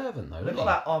loyal servant, though. They've got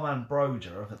that Armand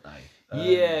Broja, haven't they?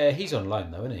 Yeah, he's on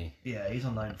loan, though, isn't he? Yeah, he's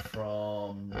on loan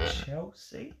from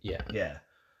Chelsea. Yeah. Yeah.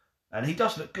 And he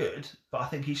does look good, but I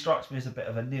think he strikes me as a bit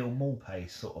of a Neil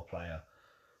Maupay sort of player.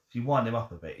 If you wind him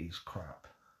up a bit, he's crap.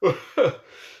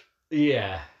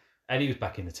 Yeah. And he was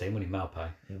back in the team when he Maupay.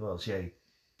 He was, yeah. He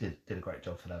did a great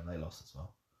job for them. They lost as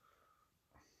well.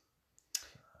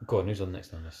 Go on, who's on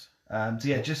next on this? So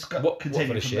yeah, just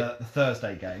continue from the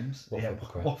Thursday games.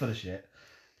 What for the shit?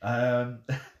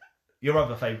 Your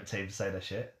other favourite team to say their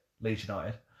shit, Leeds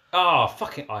United. Oh,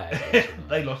 fucking! I hate Leeds United.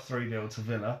 They lost 3-0 to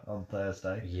Villa on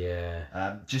Thursday.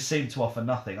 Yeah. Just seemed to offer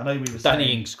nothing. I know we were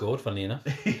Danny Ings scored, funnily enough.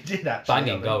 He did actually.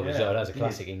 Banging goal as well. That was a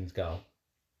classic Ings goal.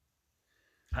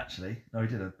 Actually, no, he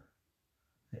didn't.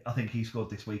 I think he scored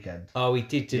this weekend. Oh, he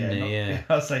did, didn't he? Yeah.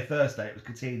 I'll say Thursday. It was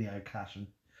Coutinho, Cash,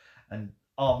 and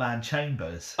our man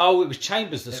Chambers. Oh, it was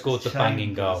Chambers that scored the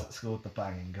banging goal. Scored the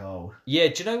banging goal. Yeah.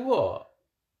 Do you know what?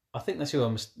 I think that's who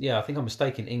I'm. Yeah, I think I'm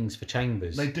mistaking Ings for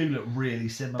Chambers. They do look really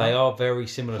similar. They are very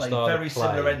similar style. Very of play.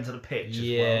 similar ends of the pitch.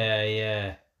 Yeah, as well.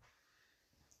 yeah.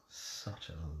 Such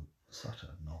a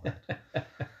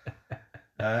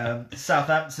knowledge.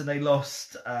 Southampton, they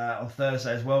lost on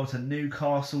Thursday as well to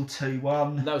Newcastle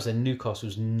 2-1. That was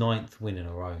Newcastle's 9th win in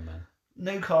a row, man.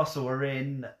 Newcastle are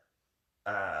in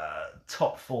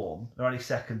top form. They're only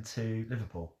second to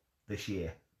Liverpool this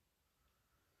year.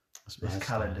 This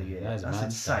calendar year. That's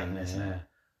insane, isn't it?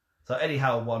 So Eddie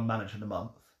Howe won Manager of the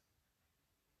Month.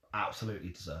 Absolutely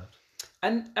deserved.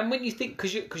 And when you think,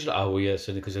 because you're like, oh well, yeah,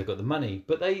 so because they've got the money,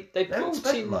 but they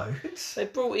brought in loads. They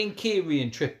brought in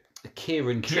Kieran Trippier.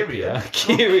 Kieran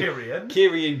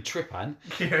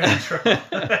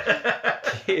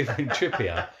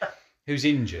Trippier, who's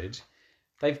injured.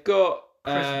 They've got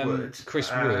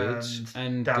Chris Wood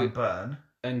and Dan Burn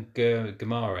and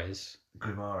Guimaraes.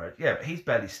 Yeah, but he's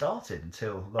barely started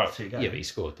until last 2 games. Yeah, but he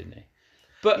scored, didn't he?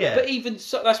 But even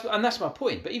so, that's my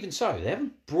point. But even so, they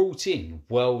haven't brought in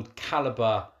world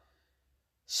caliber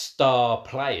star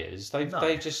players.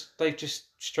 They've just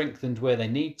strengthened where they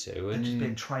need to, and just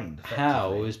been trained.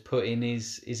 Howe has put in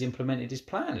his implemented his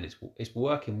plan, and it's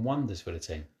working wonders for the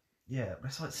team. Yeah,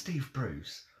 it's like Steve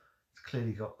Bruce. He's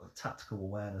clearly got a tactical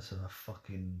awareness of a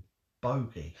fucking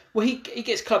bogey. Well, he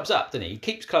gets clubs up, doesn't he? He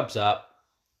keeps clubs up.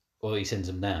 Or he sends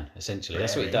them down, essentially.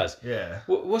 That's what he does. Yeah.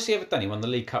 What's he ever done? He won the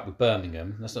League Cup with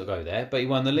Birmingham. Let's not go there. But he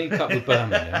won the League Cup with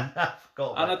Birmingham. And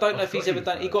I don't know if he's ever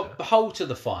done... He got Hull to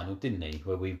the final, didn't he?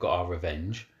 Where we've got our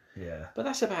revenge. Yeah. But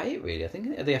that's about it, really. I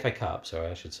think the FA Cup, sorry,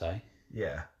 I should say.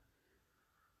 Yeah.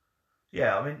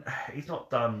 Yeah, I mean, he's not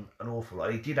done an awful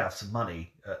lot. He did have some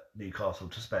money at Newcastle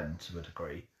to spend to a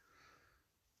degree.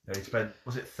 You know, he spent,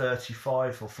 was it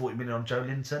 35 or 40 million on Joe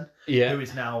Linton? Yeah. Who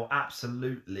is now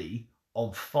absolutely...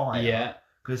 on fire. Yeah.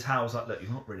 Because Howe's like, look,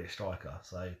 you're not really a striker,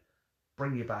 so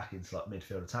bring you back into like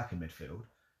midfield, attacking midfield.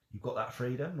 You've got that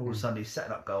freedom, and all of a sudden he's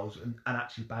setting up goals and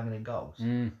actually banging in goals.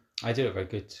 I do look very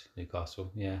good, Newcastle,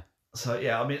 yeah. So,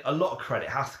 yeah, I mean, a lot of credit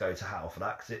has to go to Howe for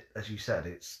that, because, as you said,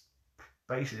 it's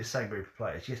basically the same group of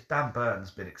players. Yes, Dan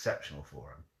Burn's been exceptional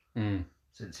for him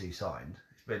since he signed.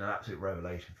 It's been an absolute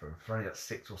revelation for him. For only like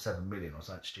 6 or 7 million or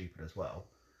something stupid as well,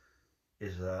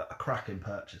 is a cracking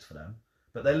purchase for them.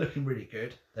 But they're looking really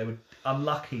good. They were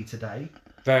unlucky today.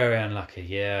 Very unlucky,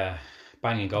 yeah.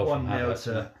 Banging goal from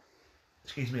Havertz.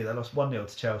 Excuse me, they lost 1-0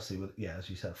 to Chelsea with, yeah, as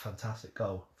you said, a fantastic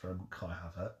goal from Kai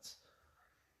Havertz,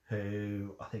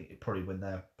 who I think would probably win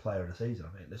their player of the season,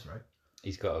 I think, at this rate.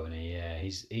 He's got to, yeah.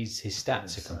 His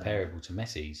stats are comparable to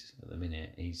Messi's at the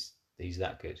minute. He's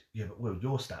that good. Yeah, but Will,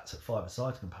 your stats at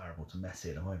 5-a-side comparable to Messi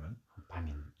at the moment.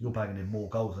 You're banging in more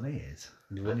goals than he is.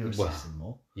 And you're assisting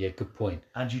more. Yeah, good point.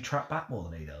 And you track back more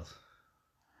than he does.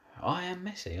 I am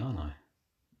Messi, aren't I?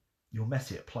 You're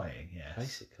Messi at playing, yes.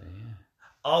 Basically, yeah.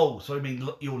 Oh, so I mean,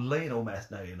 you're Lionel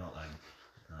Messi. No, you're not,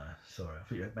 though. No, sorry. I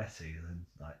thought you were Messi and then,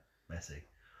 like, Messi.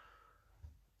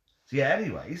 So yeah,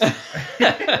 anyways.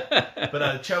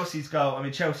 But Chelsea's goal, I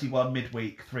mean, Chelsea won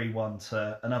midweek 3-1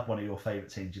 to another one of your favourite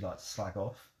teams you like to slag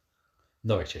off.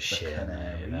 Norwich are shit,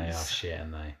 they are shit,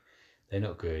 and they're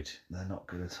not good. They're not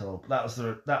good at all. But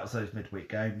that was those midweek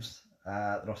games.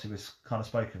 Then obviously we've kind of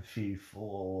spoken a few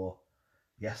for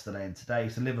yesterday and today.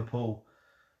 So Liverpool,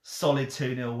 solid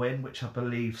 2-0 win, which I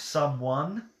believe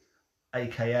someone,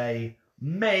 aka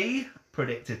me,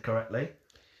 predicted correctly.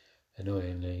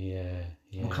 Annoyingly, yeah.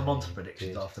 We'll come on to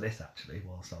predictions after this, actually,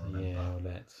 whilst I remember. Yeah, well,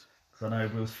 let's. Because I know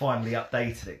we've finally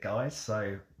updated it, guys,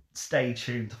 so stay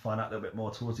tuned to find out a little bit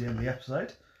more towards the end of the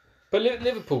episode. But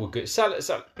Liverpool were good. Salah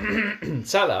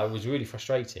was really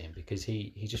frustrating because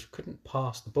he just couldn't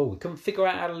pass the ball. He couldn't figure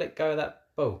out how to let go of that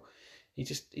ball. He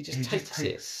just takes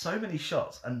it. So many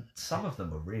shots, and some of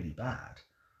them were really bad.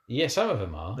 Yeah, some of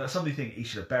them are. Some of you think he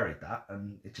should have buried that,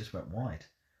 and it just went wide.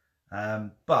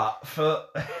 But for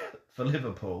for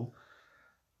Liverpool,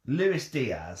 Luis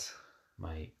Diaz,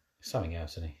 mate, something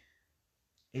else, isn't he?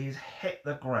 He's hit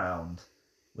the ground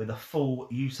with a full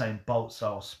Usain Bolt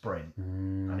style sprint,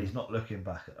 and he's not looking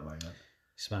back at the moment.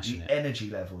 Smashing the it. Energy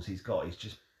levels he's got,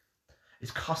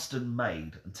 it's custom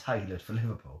made and tailored for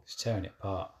Liverpool. It's tearing it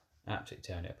apart. Absolutely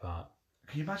tearing it apart.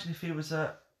 Can you imagine if he was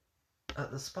at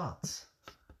the Spuds?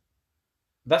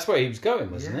 That's where he was going,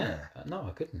 wasn't Yeah. it? No,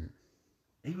 I couldn't.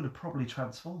 He would have probably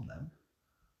transformed them.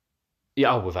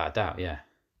 Yeah, without a doubt, yeah.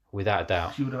 Without a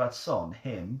doubt. You would have had Son,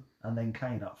 him, and then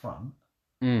Kane up front.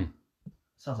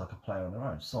 Sounds like a player on their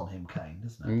own. Son, him, Kane,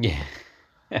 doesn't it?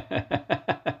 Yeah.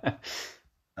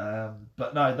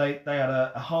 But no, they had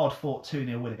a hard-fought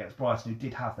 2-0 win against Brighton, who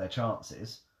did have their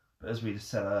chances. But as we just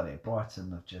said earlier,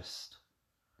 Brighton have just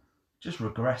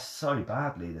regressed so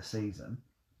badly this season.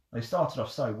 They started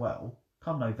off so well.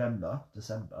 Come November,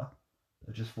 December,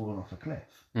 they've just fallen off a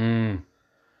cliff.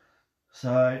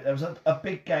 So there was a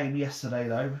big game yesterday,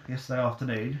 though. Yesterday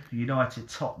afternoon,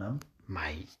 United-Tottenham.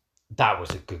 Mate, that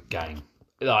was a good game.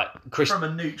 Like from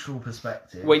a neutral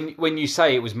perspective. When you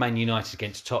say it was Man United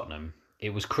against Tottenham,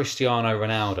 it was Cristiano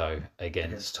Ronaldo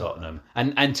against Tottenham.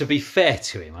 And to be fair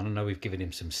to him, I don't know, we've given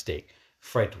him some stick.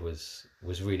 Fred was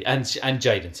really, and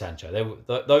Jadon Sancho.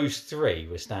 Those three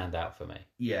were stand out for me.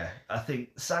 Yeah, I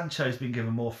think Sancho's been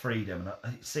given more freedom,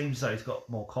 and it seems though he's got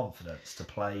more confidence to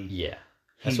play. Yeah,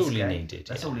 that's all he needed.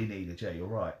 That's all he needed. Yeah, you're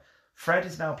right. Fred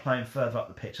is now playing further up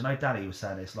the pitch. I know Danny was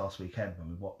saying this last weekend when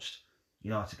we watched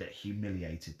United get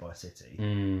humiliated by City.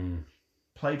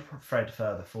 Played Fred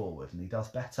further forward, and he does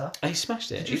better. And he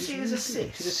smashed it. Did you see his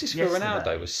assist? His assist for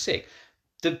Ronaldo was sick.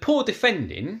 The poor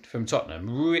defending from Tottenham,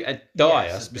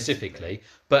 Dyer specifically,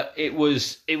 but it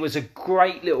was a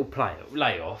great little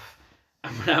layoff,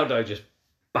 and Ronaldo just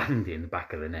banged it in the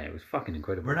back of the net. It was fucking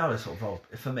incredible. Ronaldo sort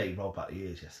of rolled back the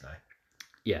years yesterday.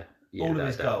 Yeah. All of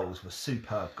his goals were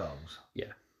superb goals.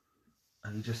 Yeah.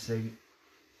 And you just think,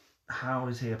 how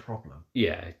is he a problem?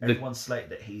 Yeah. Everyone's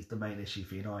slated that he's the main issue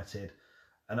for United,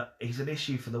 and he's an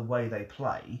issue for the way they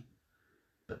play,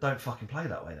 but don't fucking play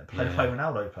that way then. Play the way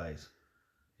Ronaldo plays.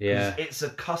 Yeah. It's a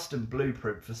custom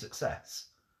blueprint for success.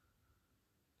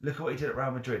 Look at what he did at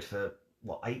Real Madrid for,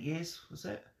 8 years, was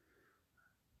it?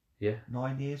 Yeah.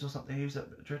 9 years or something he was at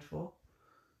Madrid for?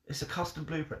 It's a custom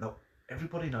blueprint that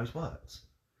everybody knows works.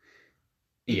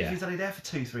 Even if he's only there for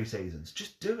 2-3 seasons,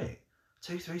 just do it.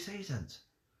 2-3 seasons.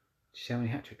 Do you see how many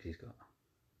hat-tricks he's got?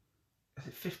 Is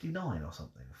it 59 or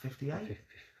something? 58? I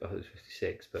thought it was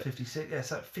 56, but... 56, yeah,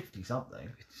 so 50-something.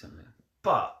 50-something.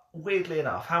 But, weirdly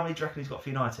enough, how many do you reckon he's got for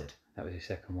United? That was his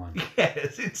second one. Yeah,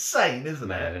 it's insane,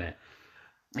 isn't it? Isn't it?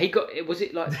 He got, was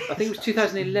it like, I think it was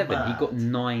 2011, he got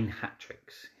 9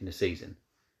 hat-tricks in a season.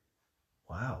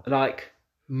 Wow. Like,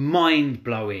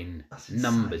 mind-blowing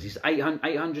numbers. He's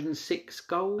 806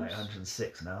 goals.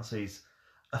 806 now, so he's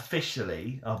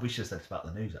officially, we should have said this about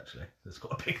the news actually, it's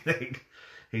got a big thing.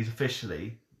 He's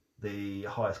officially the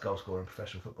highest goal scorer in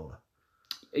professional footballer.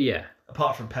 Yeah.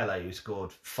 Apart from Pele, who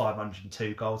scored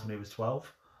 502 goals when he was 12.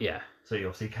 Yeah. So he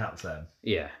obviously counts them.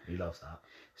 Yeah. He loves that.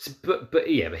 So, but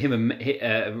him and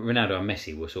Ronaldo and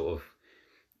Messi were sort of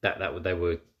they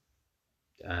were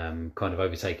kind of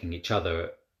overtaking each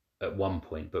other at one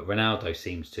point. But Ronaldo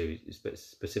seems to,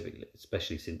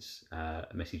 especially since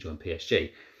Messi joined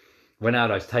PSG,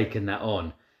 Ronaldo's taken that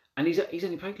on, and he's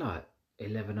only played like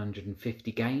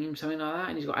 1,150 games, something like that,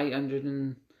 and he's got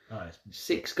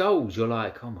 806 goals. You're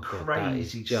like, oh my god, that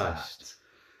is just. Stats.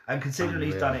 And considering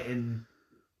unreal. he's done it in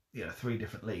 3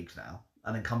 different leagues now,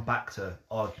 and then come back to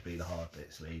arguably the hard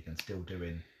bits league and still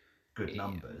doing good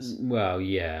numbers. Well,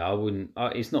 yeah, I wouldn't.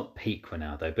 It's not peak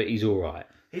Ronaldo, but he's all right.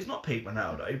 He's not peak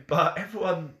Ronaldo, but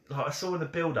everyone, I saw in the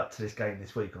build up to this game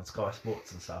this week on Sky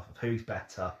Sports and stuff, of who's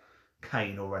better,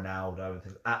 Kane or Ronaldo and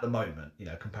things at the moment,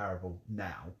 comparable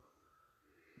now.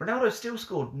 Ronaldo still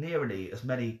scored nearly as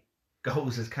many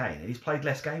goals as Kane, and he's played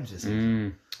less games this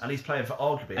season. And he's playing for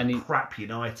arguably a crap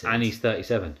United. And he's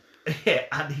 37. Yeah,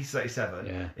 and he's 37.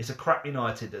 Yeah. It's a crap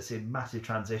United that's in massive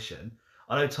transition.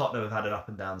 I know Tottenham have had an up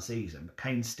and down season, but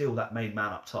Kane's still that main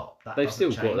man up top. They've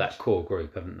still got that core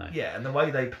group, haven't they? Yeah, and the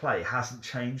way they play hasn't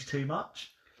changed too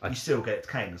much. You still get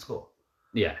Kane and score.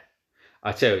 Yeah.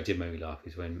 I tell you what did make me laugh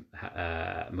is when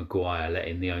Maguire let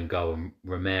in the own goal and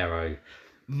Romero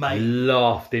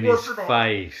laughed in his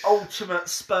face. Ultimate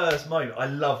Spurs moment. I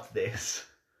loved this.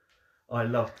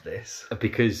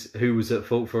 Because who was at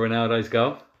fault for Ronaldo's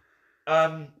goal?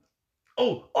 I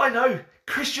know.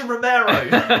 Christian Romero.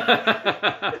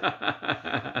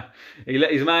 He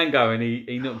let his man go and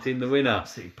he knocked in the winner.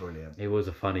 Absolutely brilliant. It was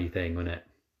a funny thing, wasn't it?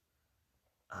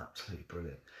 Absolutely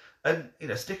brilliant. And,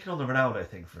 sticking on the Ronaldo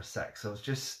thing for a sec, so I was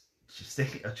just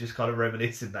thinking, I was just kind of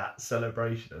reminiscing that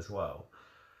celebration as well.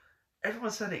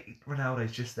 Everyone's saying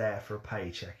Ronaldo's just there for a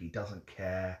paycheck. He doesn't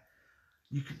care.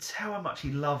 You can tell how much he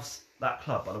loves that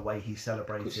club by the way he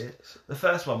celebrated. The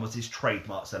first one was his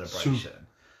trademark celebration.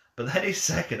 But then his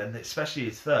second, and especially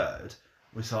his third,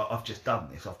 was like, I've just done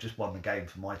this. I've just won the game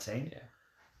for my team. Yeah.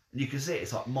 And you can see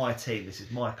it's like, my team, this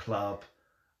is my club.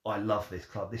 I love this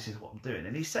club. This is what I'm doing.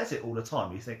 And he says it all the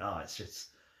time. You think, it's just,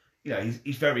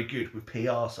 he's very good with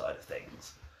PR side of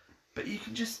things. But you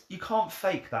can't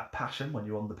fake that passion when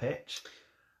you're on the pitch.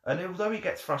 And although he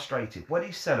gets frustrated, when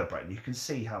he's celebrating, you can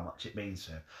see how much it means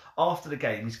to him. After the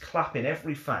game, he's clapping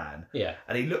every fan. Yeah.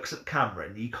 And he looks at the camera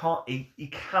and he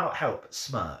cannot help but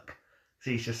smirk.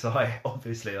 So he's just like,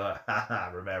 obviously like,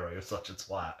 Romero, you're such a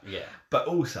twat. Yeah. But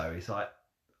also, he's like,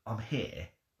 I'm here.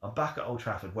 I'm back at Old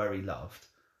Trafford where he loved.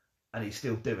 And he's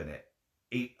still doing it.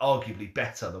 He arguably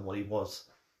better than what he was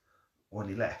when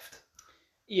he left.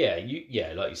 Yeah,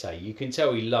 like you say, you can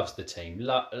tell he loves the team,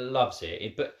 loves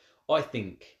it. But I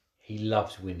think he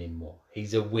loves winning more.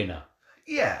 He's a winner.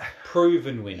 Yeah.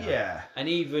 Proven winner. Yeah. And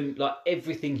even like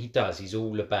everything he does, he's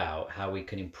all about how he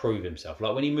can improve himself.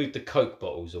 Like when he moved the Coke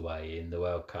bottles away in the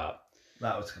World Cup.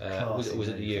 That was classy. Was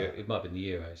it the Euro? It might have been the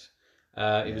Euros.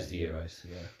 It was the Euros.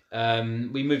 Yeah.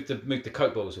 We moved the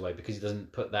Coke bottles away because he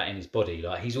doesn't put that in his body.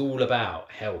 Like he's all about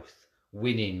health,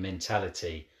 winning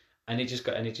mentality, and he just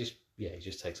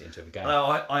takes it into every game.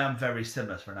 I am very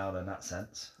similar to Ronaldo in that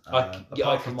sense.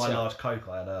 Apart from my large Coke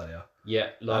I had earlier. Yeah,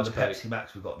 large and the Coke. Pepsi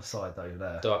Max we've got on the side over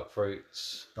there. Dark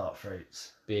fruits,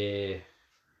 beer,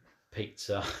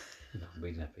 pizza. No, we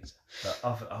didn't have pizza.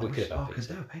 We could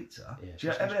do a pizza. Yeah, do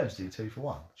you M&M's do 2 for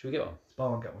 1? Should we get one? Buy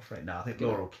one, get one free. No, I think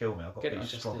Laura will kill me. I've got beef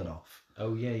stroganoff.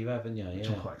 Oh yeah, you haven't, yeah. Which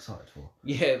I'm quite excited for.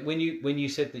 Yeah, when you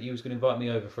said that you was going to invite me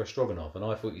over for a stroganoff, and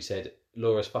I thought you said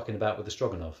Laura's fucking about with the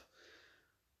stroganoff.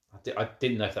 I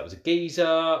didn't know if that was a geezer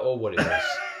or what it was.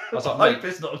 I was like, I hope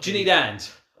it's not a geezer. Do you need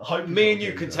hands? Me and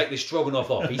you can take this stroganoff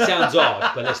off. He sounds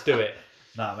hard, but let's do it.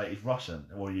 Nah, mate, he's Russian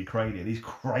or Ukrainian. He's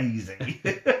crazy.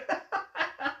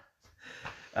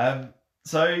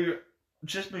 So,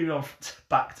 just moving on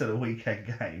back to the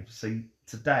weekend games. So,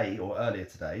 today, or earlier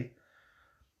today,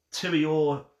 2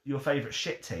 of your favourite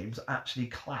shit teams actually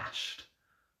clashed.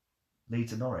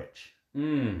 Leeds and Norwich.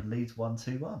 And Leeds won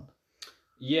 2-1.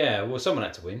 Yeah, well, someone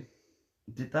had to win.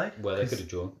 Did they? Well, they could have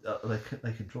drawn.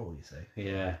 They could draw, you see.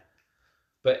 Yeah.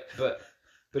 But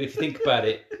if you think about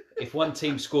it, if one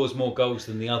team scores more goals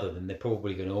than the other, then they're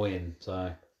probably going to win.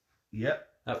 So. Yep.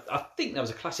 I think that was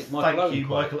a classic Michael Owen. Thank you,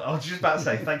 Michael. I was just about to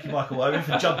say thank you, Michael Owen,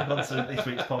 for jumping onto this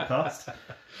week's podcast.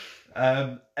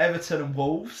 Everton and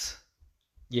Wolves.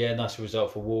 Yeah, nice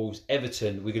result for Wolves.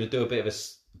 Everton. We're going to do a bit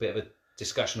of a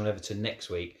discussion on Everton next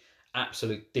week.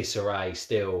 Absolute disarray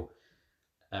still,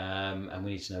 and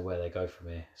we need to know where they go from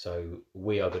here. So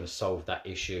we are going to solve that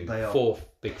issue. They are Fourth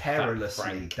big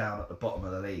perilously down at the bottom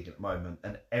of the league at the moment,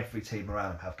 and every team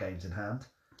around them have games in hand.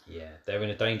 Yeah, they're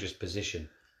in a dangerous position.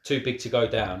 Too big to go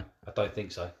down? I don't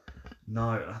think so.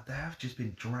 No, they have just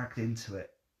been dragged into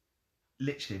it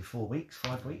literally in 4 weeks,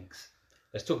 5 weeks.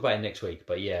 Let's talk about it next week,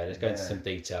 but let's go into some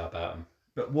detail about them.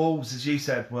 But Wolves, as you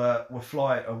said, are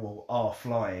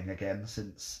flying again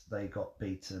since they got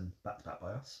beaten back-to-back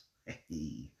by us.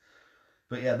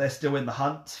 But yeah, they're still in the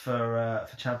hunt for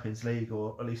Champions League,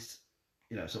 or at least,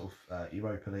 sort of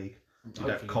Europa League.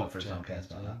 Conference, I don't care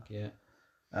about that.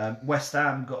 Yeah. West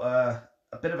Ham got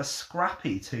a bit of a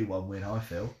scrappy 2-1 win, I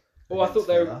feel. Well, I thought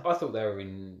they were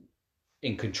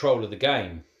in control of the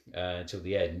game until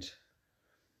the end.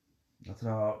 I don't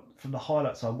know. From the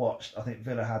highlights I watched, I think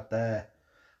Villa had their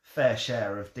fair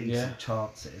share of decent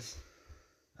chances.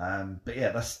 But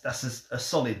yeah, that's a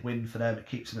solid win for them. It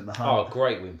keeps them in the hunt. Oh,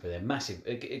 great win for them. Massive.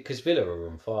 Because Villa are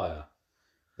on fire.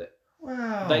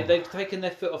 Wow. They've taken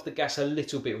their foot off the gas a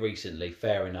little bit recently,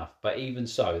 fair enough. But even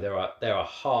so, they're a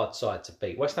hard side to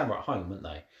beat. West Ham were at home, weren't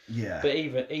they? Yeah. But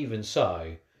even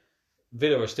so,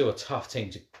 Villa are still a tough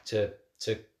team to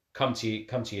come to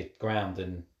your ground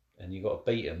and you got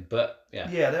to beat them. But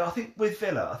yeah, I think with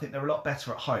Villa, I think they're a lot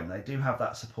better at home. They do have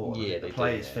that support. Yeah, the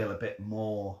players feel a bit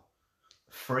more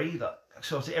free.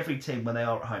 So obviously every team when they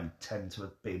are at home tend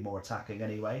to be more attacking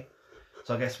anyway.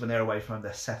 So I guess when they're away from home,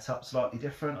 they're set up slightly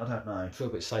different. I don't know. I feel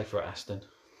a bit safer at Aston.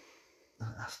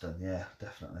 Aston, yeah,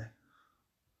 definitely.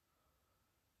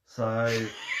 So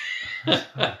just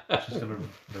gonna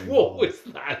move What on. was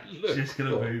that? Just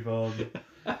gonna move on.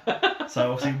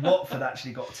 So obviously Watford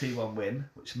actually got a 2-1 win,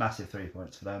 which is massive 3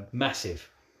 points for them Massive.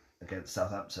 against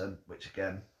Southampton, which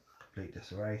again, complete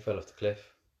disarray. Fell off the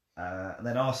cliff. And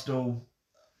then Arsenal,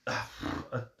 a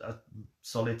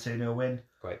solid 2-0 win.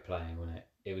 Great playing, wasn't it?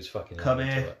 It was fucking. Come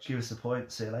lovely to here, watch. give us a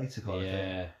point, see you later kind of thing.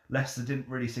 Yeah. Leicester didn't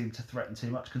really seem to threaten too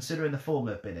much, considering the form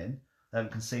they've been in. They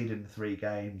haven't conceded in 3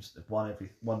 games. They've won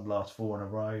the last 4 in a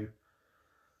row.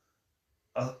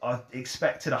 I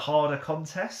expected a harder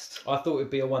contest. I thought it'd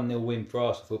be a 1-0 win for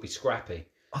Arsenal. I thought it'd be scrappy.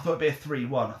 I thought it'd be a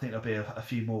 3-1. I think there'll be a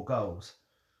few more goals.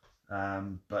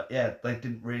 But yeah, they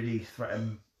didn't really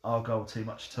threaten our goal too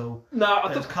much at all. No,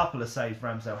 There was a couple of saves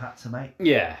Ramsdale had to make.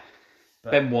 Yeah.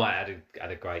 But, Ben White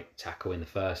had a great tackle in the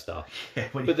first half. Yeah,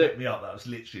 when you picked me up, that was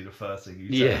literally the first thing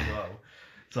you said as well.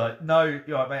 It's like, no,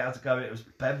 you're right, mate, I had to go. It was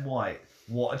Ben White.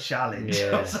 What a challenge.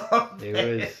 Yeah,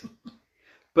 it was.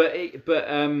 But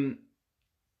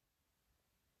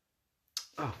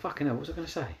oh, fucking hell, what was I going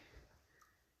to say?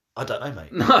 I don't know,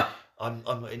 mate. No. I'm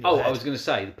in your head. I was going to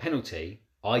say, the penalty,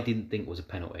 I didn't think was a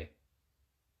penalty.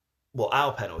 What,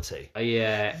 our penalty?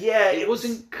 Yeah. Yeah, It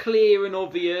wasn't clear and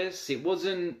obvious. It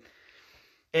wasn't...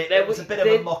 It was a bit of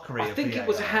a mockery. I think it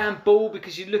was a handball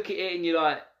because you look at it and you're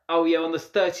like, oh yeah, on the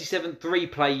 37th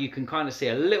replay you can kind of see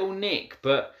a little nick,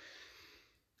 but...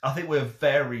 I think we're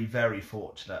very, very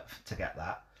fortunate to get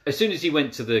that. As soon as he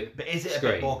went to the But is it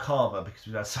screen, a bit more calmer because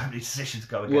we've had so many decisions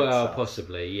go against well, us?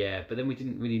 possibly, yeah. But then we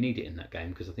didn't really need it in that game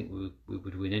because I think we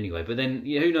would win anyway. But then,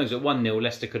 yeah, who knows, at 1-0,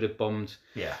 Leicester could have bombed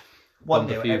Yeah.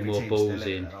 a few more balls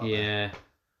in. Yeah.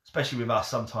 Especially with us,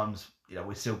 sometimes,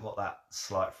 we've still got that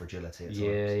slight fragility at times.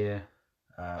 Yeah.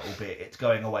 Albeit it's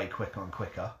going away quicker and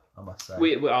quicker, I must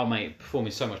say. Our mate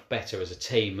performing so much better as a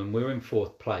team, and we're in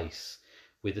 4th place.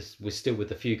 We're still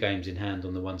with a few games in hand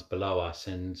on the ones below us,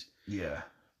 and yeah,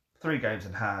 3 games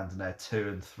in hand, and they're 2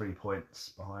 and 3 points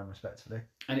behind, respectively.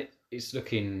 And it's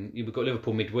looking. We've got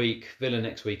Liverpool midweek, Villa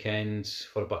next weekend,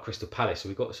 followed by Crystal Palace. So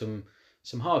we've got some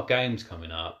hard games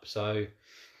coming up. So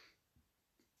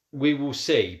we will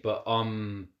see, but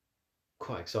I'm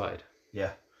quite excited.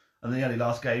 Yeah. And the only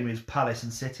last game is Palace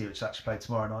and City, which is actually played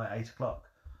tomorrow night at 8 o'clock.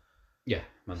 Yeah,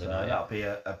 Monday So night. that'll be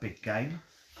a big game.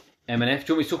 MNF,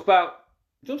 do you want me to talk about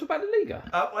the Liga?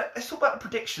 Let's talk about the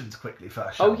predictions quickly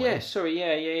first. Oh, shall we? yeah, sorry,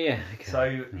 yeah. Okay. So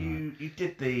you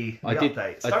did the I did-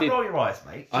 updates. I Don't did- roll your eyes,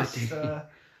 mate. I Just, did.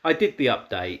 I did the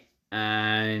update,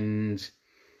 and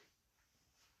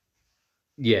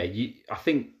yeah, I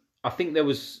think there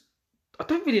was. I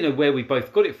don't really know where we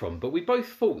both got it from, but we both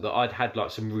thought that I'd had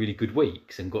like some really good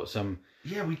weeks and got some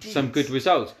we did. some good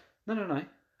results. No.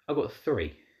 I got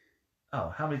 3.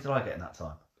 Oh, how many did I get in that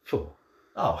time? 4.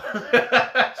 Oh.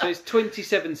 So it's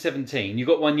 27-17. You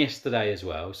got one yesterday as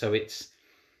well, so it's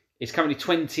currently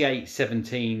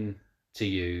 28-17 to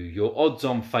you. Your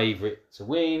odds-on favourite to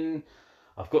win.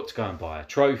 I've got to go and buy a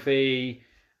trophy,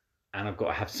 and I've got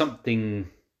to have something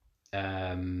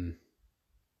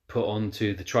put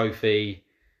onto the trophy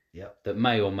that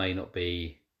may or may not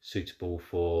be suitable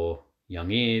for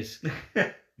young ears.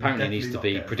 Apparently, it needs to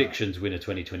be predictions winner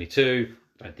 2022.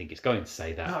 I don't think it's going to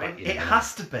say that. No, but, it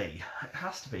has to be. It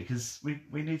has to be because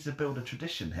we need to build a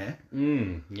tradition here.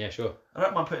 Yeah, sure. I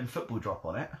don't mind putting football drop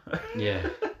on it. Yeah.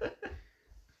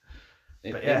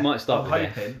 But It might start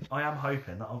with I am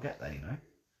hoping that I'll get there.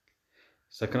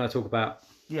 So can I talk about?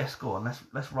 Yes, go on.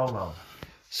 Let's roll on.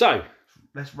 So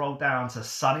Let's roll down to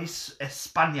sunny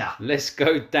España. let's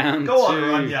go down Go on, to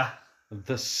Rania.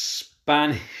 the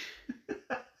Spanish.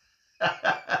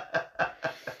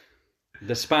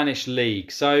 The Spanish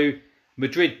league. So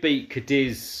Madrid beat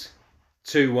Cadiz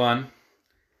 2-1,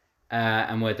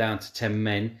 and we're down to 10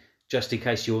 men. Just in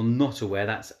case you're not aware,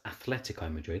 that's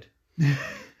Atletico Madrid.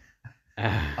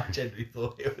 I genuinely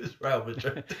thought it was Real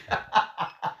Madrid.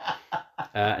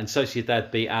 And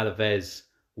Sociedad beat Alaves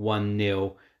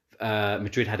 1-0.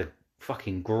 Madrid had a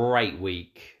fucking great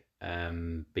week,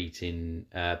 beating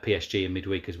PSG in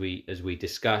midweek as we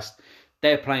discussed.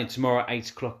 They're playing tomorrow at 8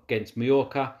 o'clock against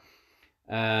Mallorca.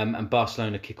 And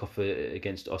Barcelona kick off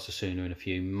against Osasuna in a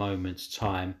few moments'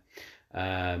 time.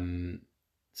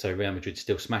 So Real Madrid's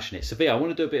still smashing it. Sevilla, I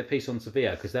want to do a bit of piece on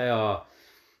Sevilla because they're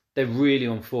really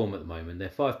on form at the moment. They're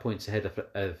 5 points ahead of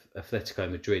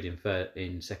Atletico Madrid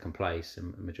in second place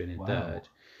and Madrid in third.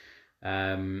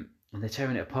 And they're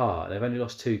tearing it apart. They've only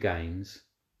lost 2 games,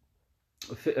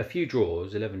 a few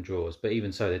draws, 11 draws, but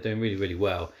even so, they're doing really, really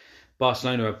well.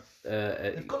 Barcelona,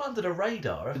 they've gone under the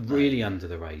radar, haven't they? Really under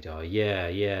the radar.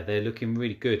 Yeah, they're looking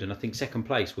really good, and I think second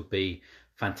place would be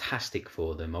fantastic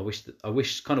for them. I wish that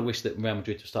Real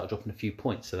Madrid would start dropping a few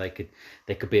points so they could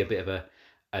be a bit of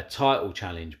a title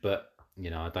challenge, but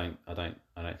I don't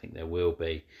think there will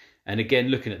be. And again,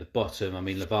 looking at the bottom, I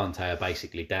mean, Levante are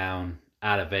basically down.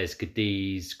 Alaves,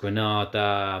 Cadiz,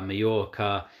 Granada,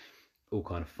 Mallorca, all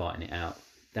kind of fighting it out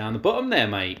down the bottom there,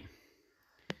 mate.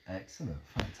 Excellent,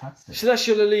 fantastic. So that's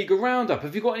your La Liga roundup.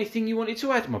 Have you got anything you wanted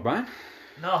to add, my man?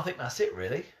 No, I think that's it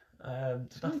really.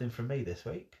 Nothing from me this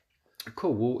week.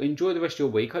 Cool. Well, enjoy the rest of your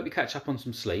week. Hope you catch up on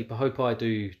some sleep. I hope I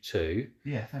do too.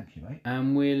 Yeah, thank you, mate.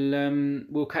 And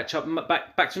we'll catch up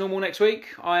back to normal next week.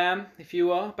 I am, if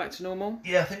you are, back to normal.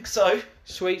 Yeah, I think so.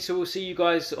 Sweet. So we'll see you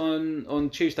guys on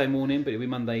Tuesday morning, but it'll be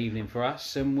Monday evening for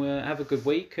us. And we'll have a good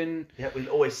week. And we'll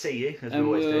always see you. As we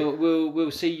always do. We'll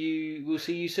see you. We'll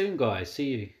see you soon, guys. See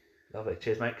you. Lovely.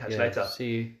 Cheers, mate. Catch you later. See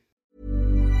you.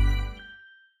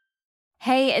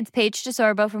 Hey, it's Paige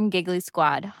DeSorbo from Giggly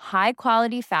Squad. High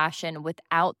quality fashion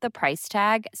without the price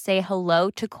tag. Say hello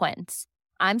to Quince.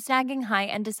 I'm snagging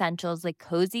high-end essentials like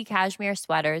cozy cashmere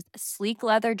sweaters, sleek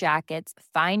leather jackets,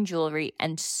 fine jewelry,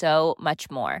 and so much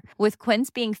more. With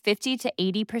Quince being 50 to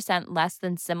 80% less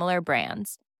than similar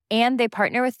brands. And they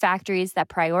partner with factories that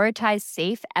prioritize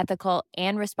safe, ethical,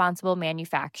 and responsible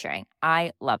manufacturing.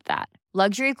 I love that.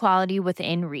 Luxury quality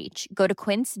within reach. Go to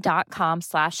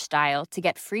quince.com/style to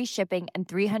get free shipping and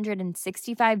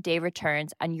 365-day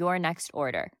returns on your next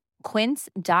order.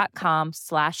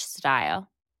 Quince.com/style.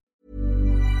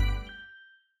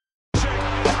 Only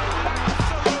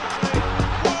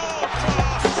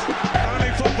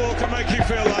football can make you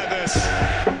feel like this.